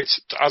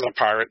fights the other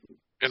pirate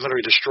and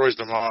literally destroys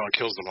them all and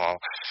kills them all.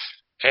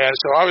 And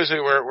so obviously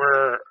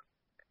we're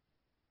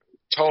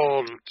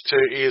told to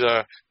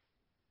either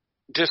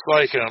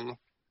dislike him,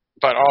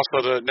 but also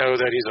to know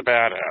that he's a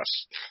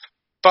badass.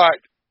 But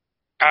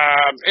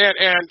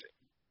and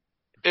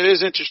it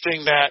is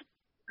interesting that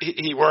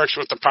he works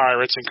with the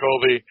pirates, and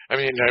he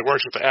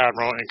works with the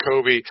admiral, and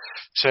Kobe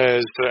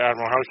says to the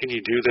admiral, "How can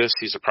you do this?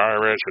 He's a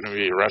pirate, shouldn't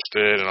he be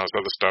arrested?" and all this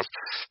other stuff.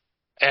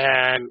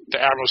 And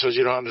the admiral says,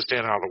 "You don't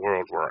understand how the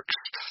world works."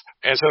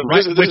 And so,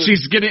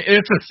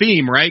 it's a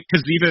theme, right?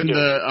 Because even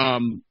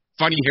the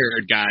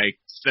funny-haired guy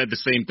said the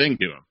same thing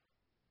to him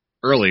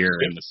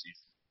earlier in the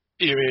season.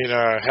 You mean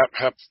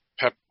Hep?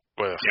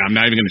 Well, yeah, I'm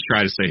not even going to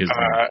try to say his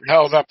name.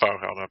 Hell Nepo.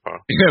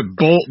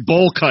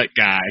 Bowl cut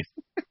guy.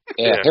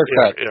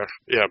 Haircut.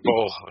 Yeah,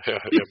 bowl.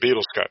 Yeah,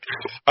 Beatles cut.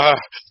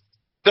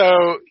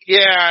 So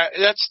yeah,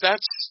 that's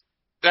that.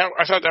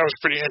 I thought that was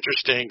pretty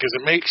interesting because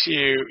it makes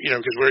you,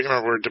 because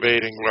we're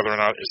debating whether or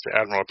not is the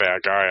admiral a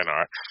bad guy or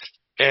not,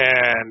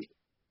 and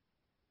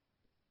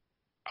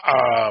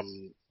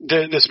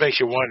this makes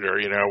you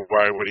wonder,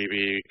 why would he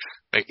be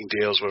making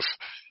deals with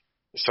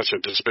such a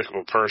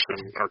despicable person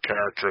or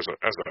character as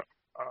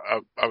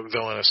a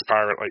villainous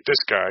pirate like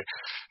this guy?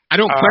 I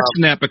don't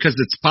question that because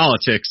it's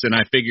politics, and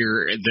I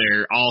figure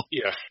they're all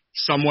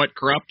somewhat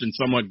corrupt and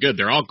somewhat good.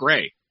 They're all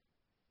gray.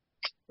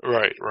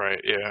 Right,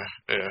 yeah.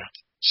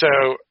 So,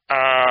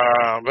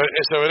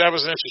 so that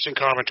was an interesting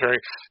commentary.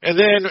 And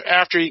then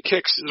after he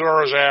kicks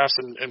Zoro's ass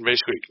and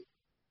basically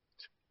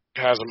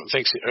has him,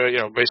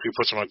 basically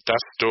puts him on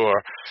death's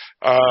door,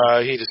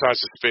 he decides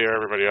to spare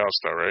everybody else,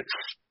 though, right?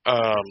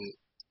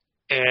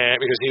 And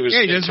because he was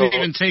he doesn't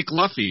even take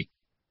Luffy.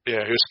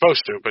 Yeah, he was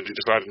supposed to, but he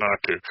decided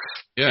not to.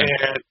 Yeah,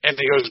 and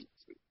he goes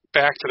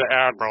back to the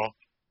admiral.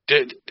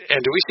 Do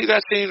we see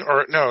that scene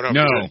or no?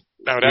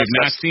 No,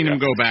 we've not seen him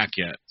go back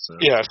yet. So.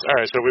 Yes, all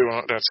right. So we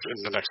won't. That's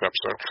in the next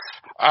episode.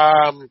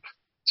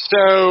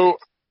 So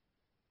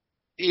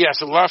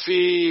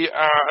Luffy.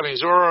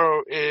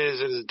 Zoro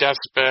is in his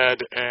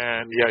deathbed,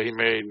 and he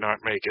may not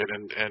make it,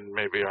 and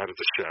may be out of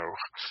the show.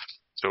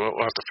 So we'll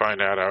have to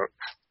find that out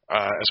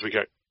as we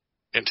get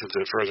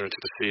further into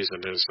the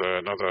season. There's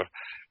another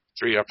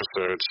 3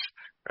 episodes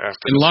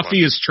after. And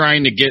Luffy is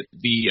trying to get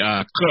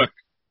the cook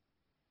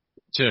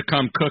to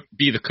come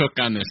be the cook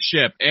on the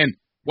ship. And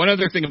one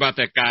other thing about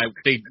that guy,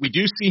 we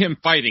do see him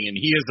fighting, and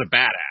he is a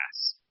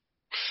badass.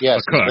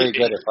 Yes, he's very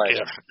good at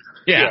fighting.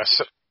 Yeah.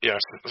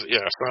 Yes.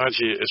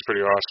 Sanji is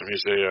pretty awesome.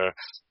 He's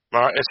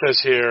it says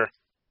here,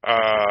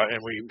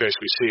 and we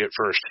basically see it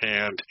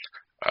firsthand,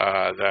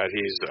 that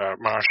he's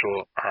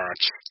martial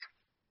arts.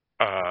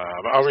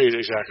 I'll read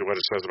exactly what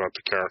it says about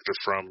the character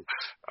from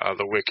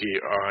the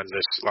wiki on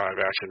this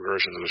live-action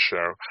version of the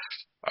show.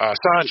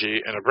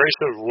 Sanji, an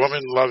abrasive,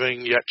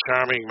 woman-loving, yet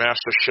charming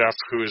master chef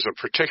who is a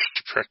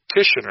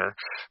practitioner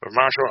of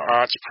martial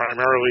arts,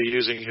 primarily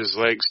using his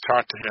legs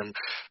taught to him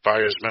by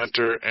his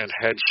mentor and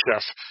head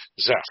chef,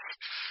 Zeph.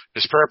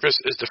 His purpose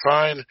is to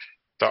find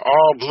the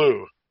All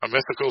Blue, a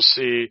mythical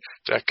sea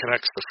that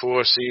connects the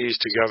 4 seas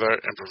together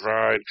and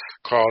provide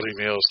quality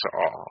meals to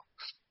all.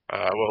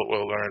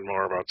 We'll learn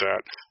more about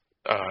that.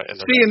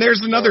 And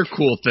there's another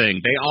cool thing.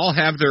 They all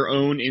have their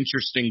own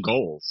interesting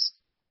goals.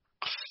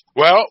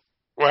 Well,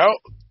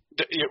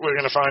 we're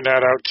going to find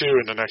that out too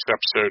in the next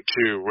episode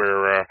too,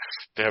 where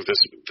they have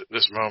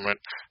this moment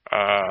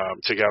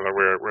together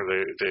where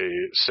they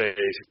say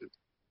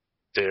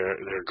their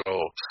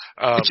goal.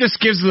 It just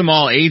gives them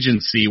all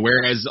agency,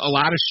 whereas a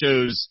lot of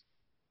shows,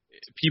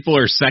 people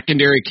are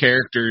secondary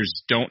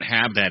characters, don't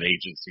have that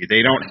agency.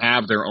 They don't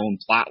have their own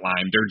plot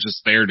line. They're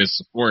just there to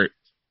support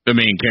the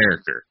main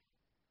character.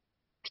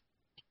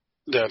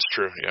 That's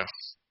true, yeah.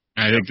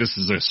 I think this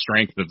is a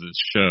strength of this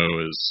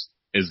show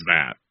is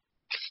that.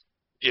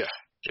 Yeah,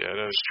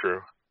 that is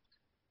true.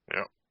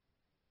 Yeah.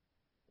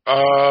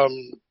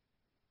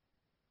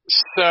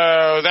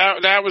 So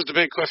that was the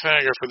big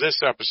cliffhanger for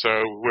this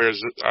episode, where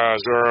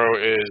Zorro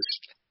is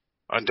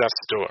on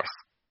death's door,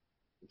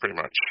 pretty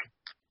much.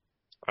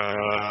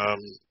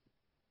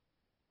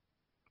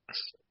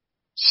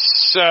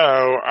 So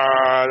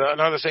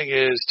another thing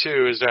is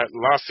that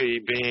Luffy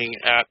being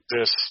at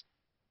this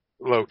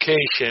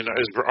location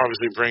is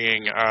obviously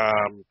bringing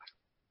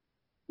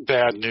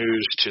bad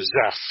news to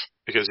Zeph,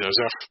 because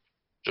Zeph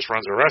just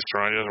runs a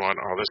restaurant. He doesn't want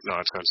all this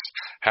nonsense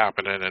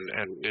happening,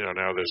 and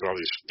now there's all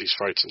these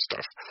fights and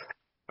stuff.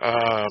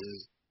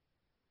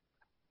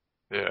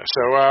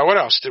 So what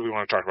else did we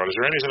want to talk about? Is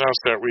there anything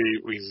else that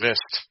we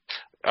missed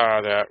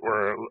that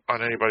were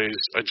on anybody's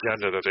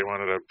agenda that they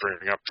wanted to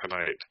bring up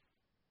tonight?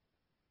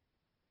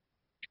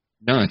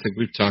 No, I think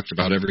we've talked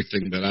about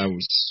everything that I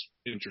was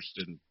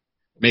interested in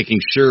making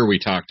sure we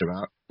talked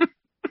about.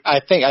 I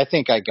think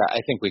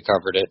we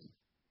covered it.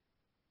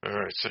 All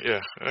right. So,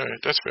 all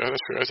right. That's fair.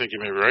 I think you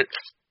may be right.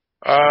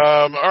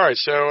 All right.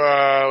 So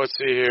let's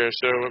see here.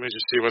 So let me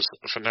just see what's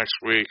for next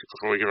week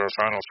before we give our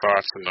final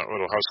thoughts and a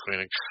little house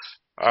cleaning.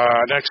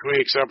 Next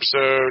week's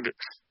episode,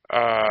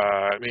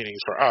 meaning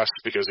for us,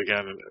 because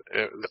again,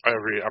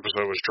 every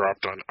episode was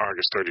dropped on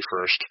August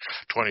 31st,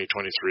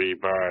 2023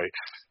 by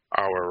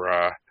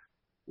our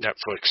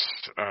Netflix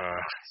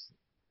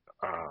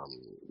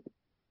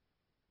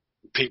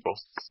people,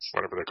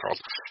 whatever they're called.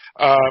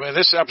 And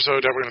this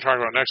episode that we're going to talk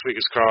about next week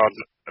is called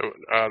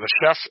The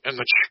Chef and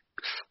the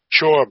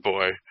Chore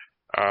Boy,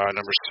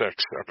 number 6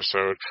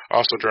 episode,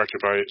 also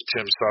directed by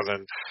Tim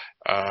Southern,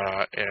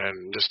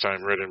 and this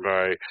time written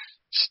by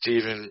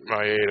Stephen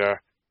Maeda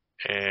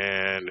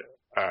and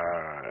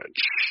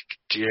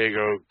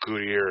Diego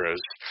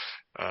Gutierrez.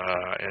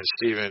 And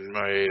Stephen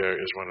Maeda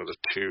is one of the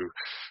 2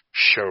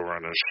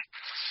 showrunners.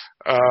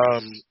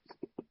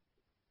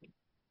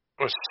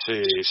 Let's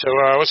see. So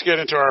let's get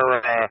into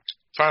our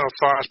final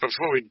thoughts. But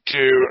before we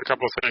do, a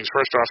couple of things.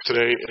 First off,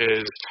 today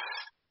is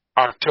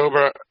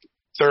October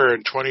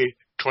 3rd,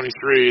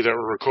 2023, that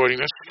we're recording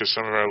this, because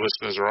some of our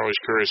listeners are always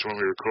curious when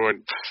we record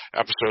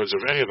episodes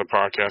of any of the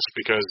podcasts,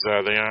 because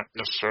they aren't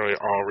necessarily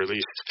all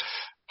released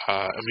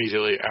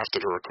immediately after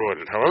they're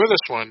recorded. However,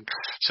 this one,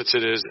 since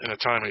it is in a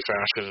timely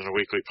fashion in a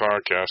weekly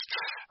podcast,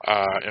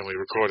 and we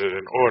record it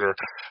in order,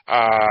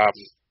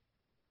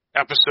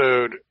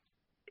 episode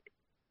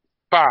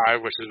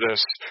 5, which is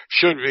this,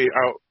 should be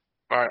out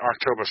by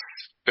October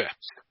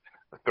 5th,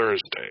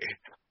 Thursday.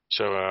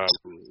 So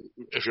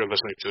if you're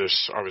listening to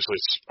this, obviously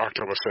it's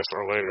October 5th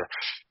or later,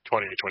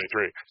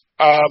 2023.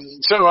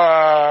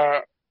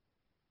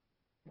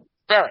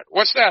 Barrett,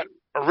 what's that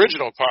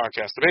original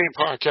podcast, the main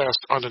podcast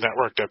on the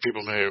network that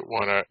people may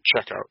want to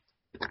check out?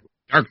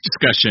 Dark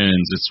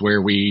Discussions. It's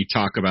where we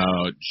talk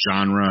about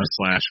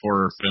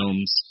genre/horror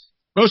films.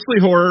 Mostly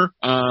horror.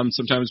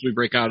 Sometimes we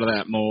break out of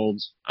that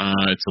mold.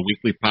 It's a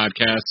weekly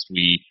podcast.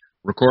 We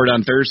record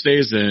on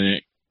Thursdays,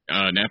 and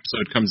an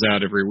episode comes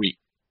out every week.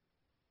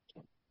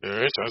 All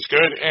right, sounds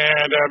good.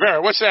 And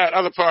Barrett, what's that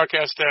other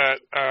podcast that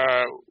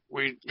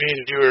me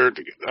and you are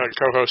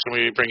co-hosts, and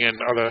we bring in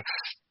other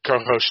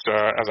co-hosts,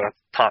 other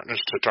partners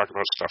to talk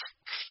about stuff?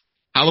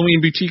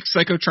 Halloween Boutique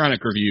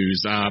Psychotronic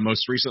Reviews.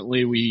 Most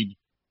recently, we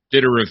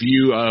did a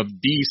review of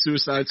The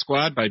Suicide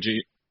Squad by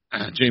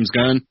James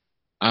Gunn.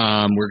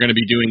 We're going to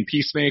be doing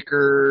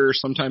Peacemaker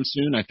sometime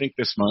soon. I think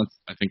this month.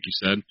 I think you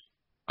said.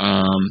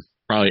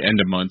 Probably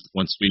end of month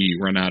once we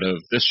run out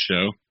of this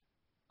show.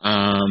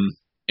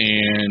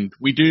 And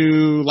we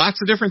do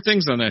lots of different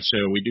things on that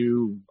show. We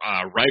do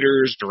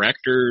writers,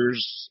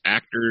 directors,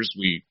 actors.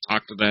 We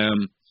talk to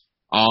them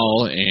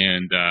all,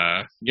 and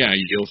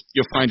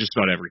you'll find just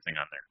about everything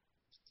on there.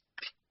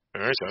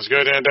 All right, sounds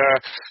good. And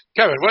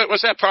Kevin,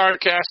 what's that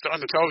podcast on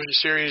the television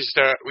series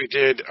that we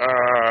did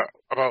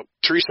about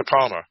Teresa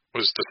Palmer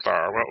was the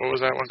star? What was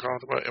that one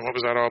called? And what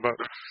was that all about?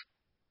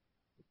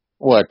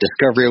 What,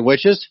 Discovery of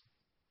Witches?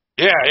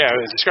 Yeah,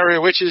 Discovery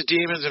of Witches,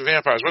 Demons, and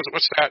Vampires.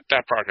 What's that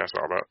podcast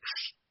all about?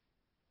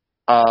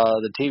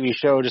 The TV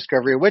show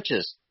Discovery of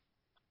Witches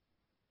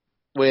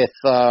with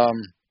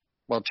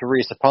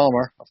Teresa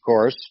Palmer, of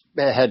course.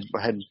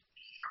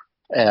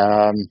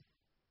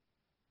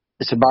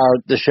 It's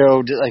about the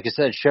show, like I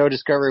said, show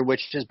Discovery of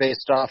Witches,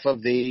 based off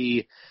of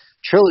the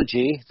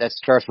trilogy that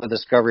starts with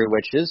Discovery of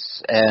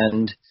Witches,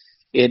 and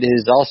it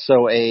is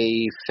also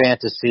a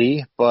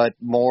fantasy, but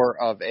more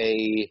of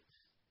a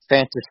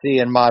fantasy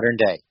in modern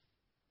day.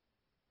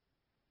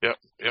 Yep.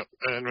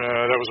 And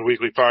that was a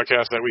weekly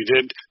podcast that we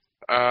did.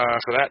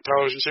 for that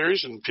television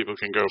series, and people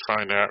can go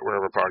find that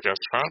wherever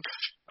podcasts are found.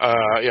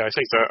 I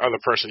think the other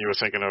person you were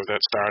thinking of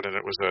that starred in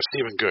it was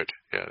Stephen Good.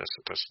 Yeah, that's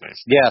his name.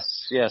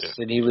 Yes, Yeah.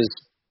 and he was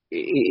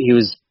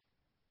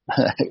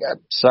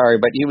sorry,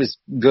 but he was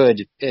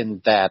good in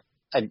that.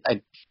 I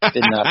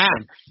did not.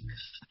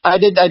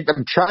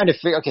 I'm trying to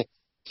figure. Okay,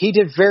 he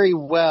did very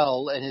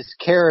well, and his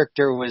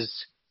character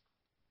was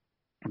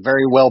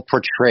very well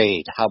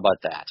portrayed. How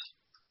about that?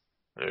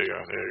 There you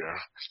go.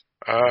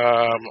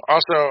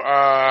 Also,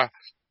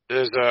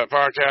 there's a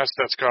podcast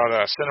that's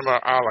called Cinema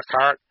a la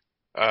Carte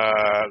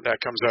that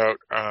comes out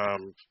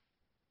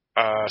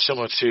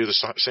similar to the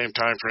same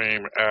time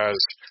frame as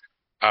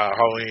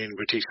Halloween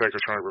Boutique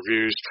Psychotronic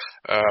Reviews.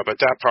 But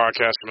that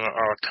podcast, Cinema a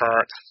la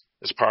Carte,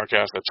 is a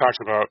podcast that talks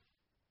about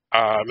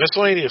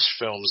miscellaneous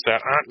films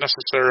that aren't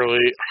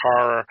necessarily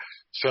horror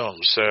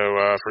films. So,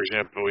 for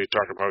example, we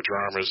talk about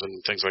dramas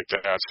and things like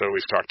that. So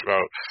we've talked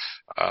about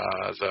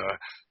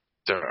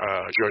the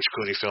George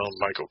Clooney film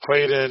Michael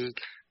Clayton.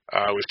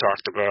 We've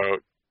talked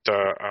about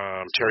the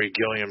Terry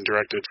Gilliam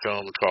directed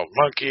film 12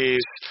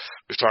 Monkeys.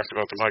 We've talked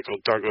about the Michael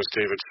Douglas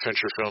David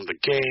Fincher film The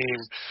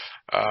Game.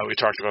 We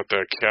talked about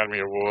the Academy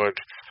Award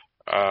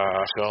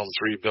film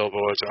 3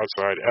 Billboards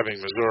Outside Ebbing,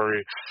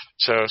 Missouri.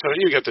 So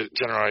you get the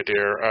general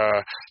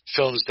idea.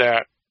 Films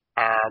that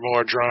are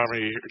more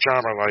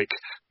drama-like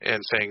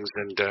and things,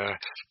 and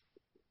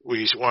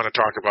we want to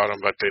talk about them,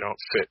 but they don't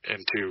fit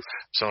into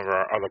some of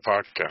our other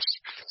podcasts.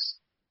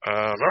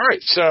 All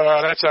right, so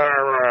that's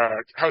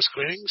our house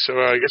cleaning. So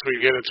I guess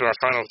we get into our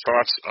final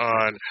thoughts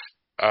on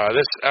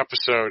this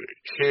episode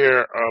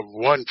here of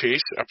One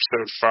Piece,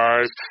 episode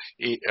 5,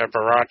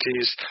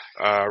 Baraties,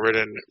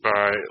 written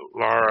by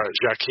Laura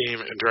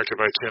Jakim and directed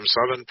by Tim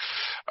Southern.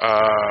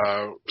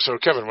 So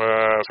Kevin,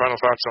 final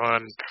thoughts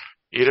on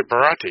Edith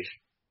Baratie?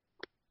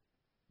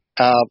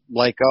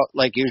 Like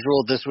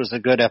usual, this was a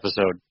good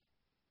episode.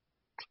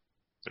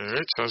 All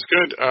right, sounds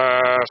good.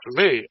 For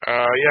me,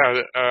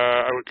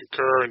 I would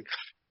concur and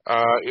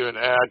even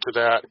add to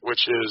that,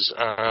 which is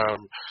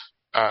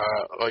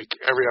like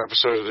every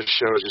episode of this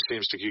show just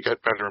seems to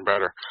get better and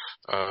better.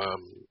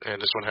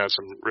 And this one had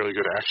some really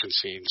good action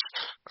scenes,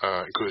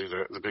 including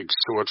the big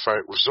sword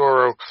fight with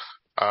Zoro.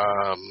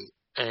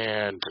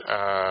 And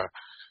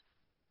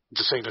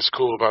the thing that's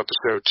cool about the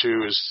show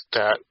too is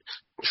that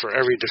for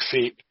every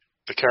defeat,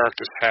 the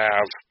characters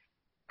have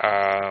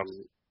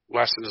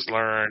lessons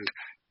learned,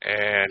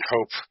 and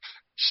hope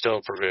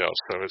still prevails.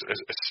 So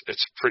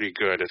it's pretty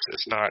good.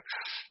 It's not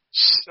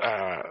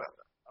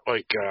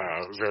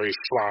very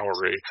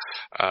flowery,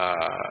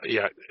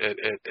 yet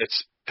it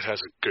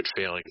has a good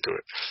feeling to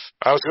it.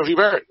 Let's go with you,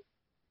 Barrett.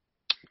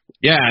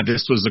 Yeah,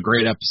 this was a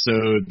great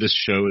episode. This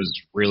show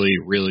is really,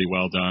 really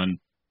well done.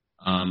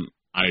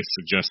 I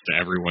suggest to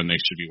everyone they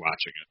should be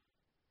watching it.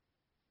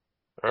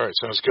 All right,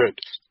 sounds good.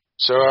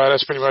 So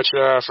that's pretty much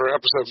for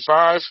episode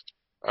 5.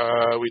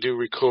 We do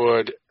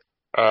record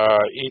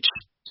each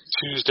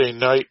Tuesday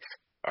night.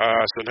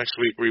 So next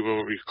week we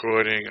will be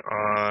recording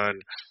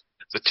on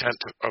the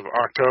 10th of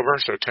October,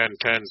 so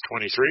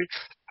 10/10/23,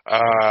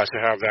 to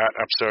have that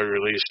episode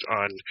released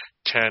on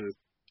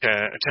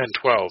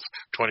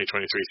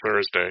 10/12/2023,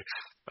 Thursday.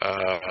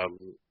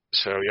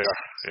 So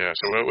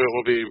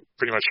we'll be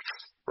pretty much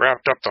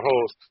wrapped up the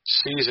whole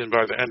season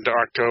by the end of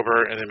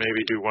October, and then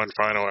maybe do one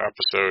final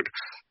episode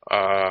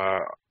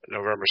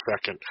November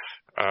 2nd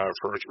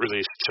for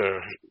release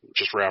to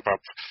just wrap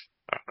up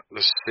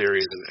this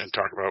series and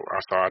talk about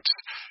our thoughts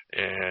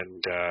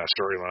and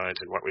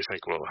storylines and what we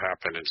think will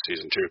happen in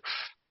season 2.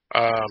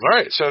 All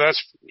right, so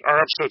that's our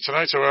episode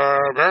tonight. So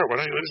Barrett, why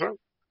don't you lead us out?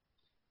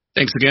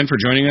 Thanks again for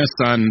joining us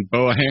on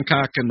Boa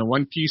Hancock and the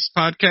One Piece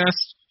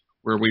podcast,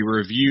 where we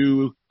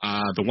review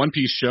the One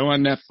Piece show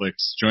on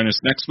Netflix. Join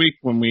us next week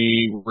when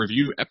we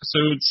review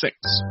episode 6.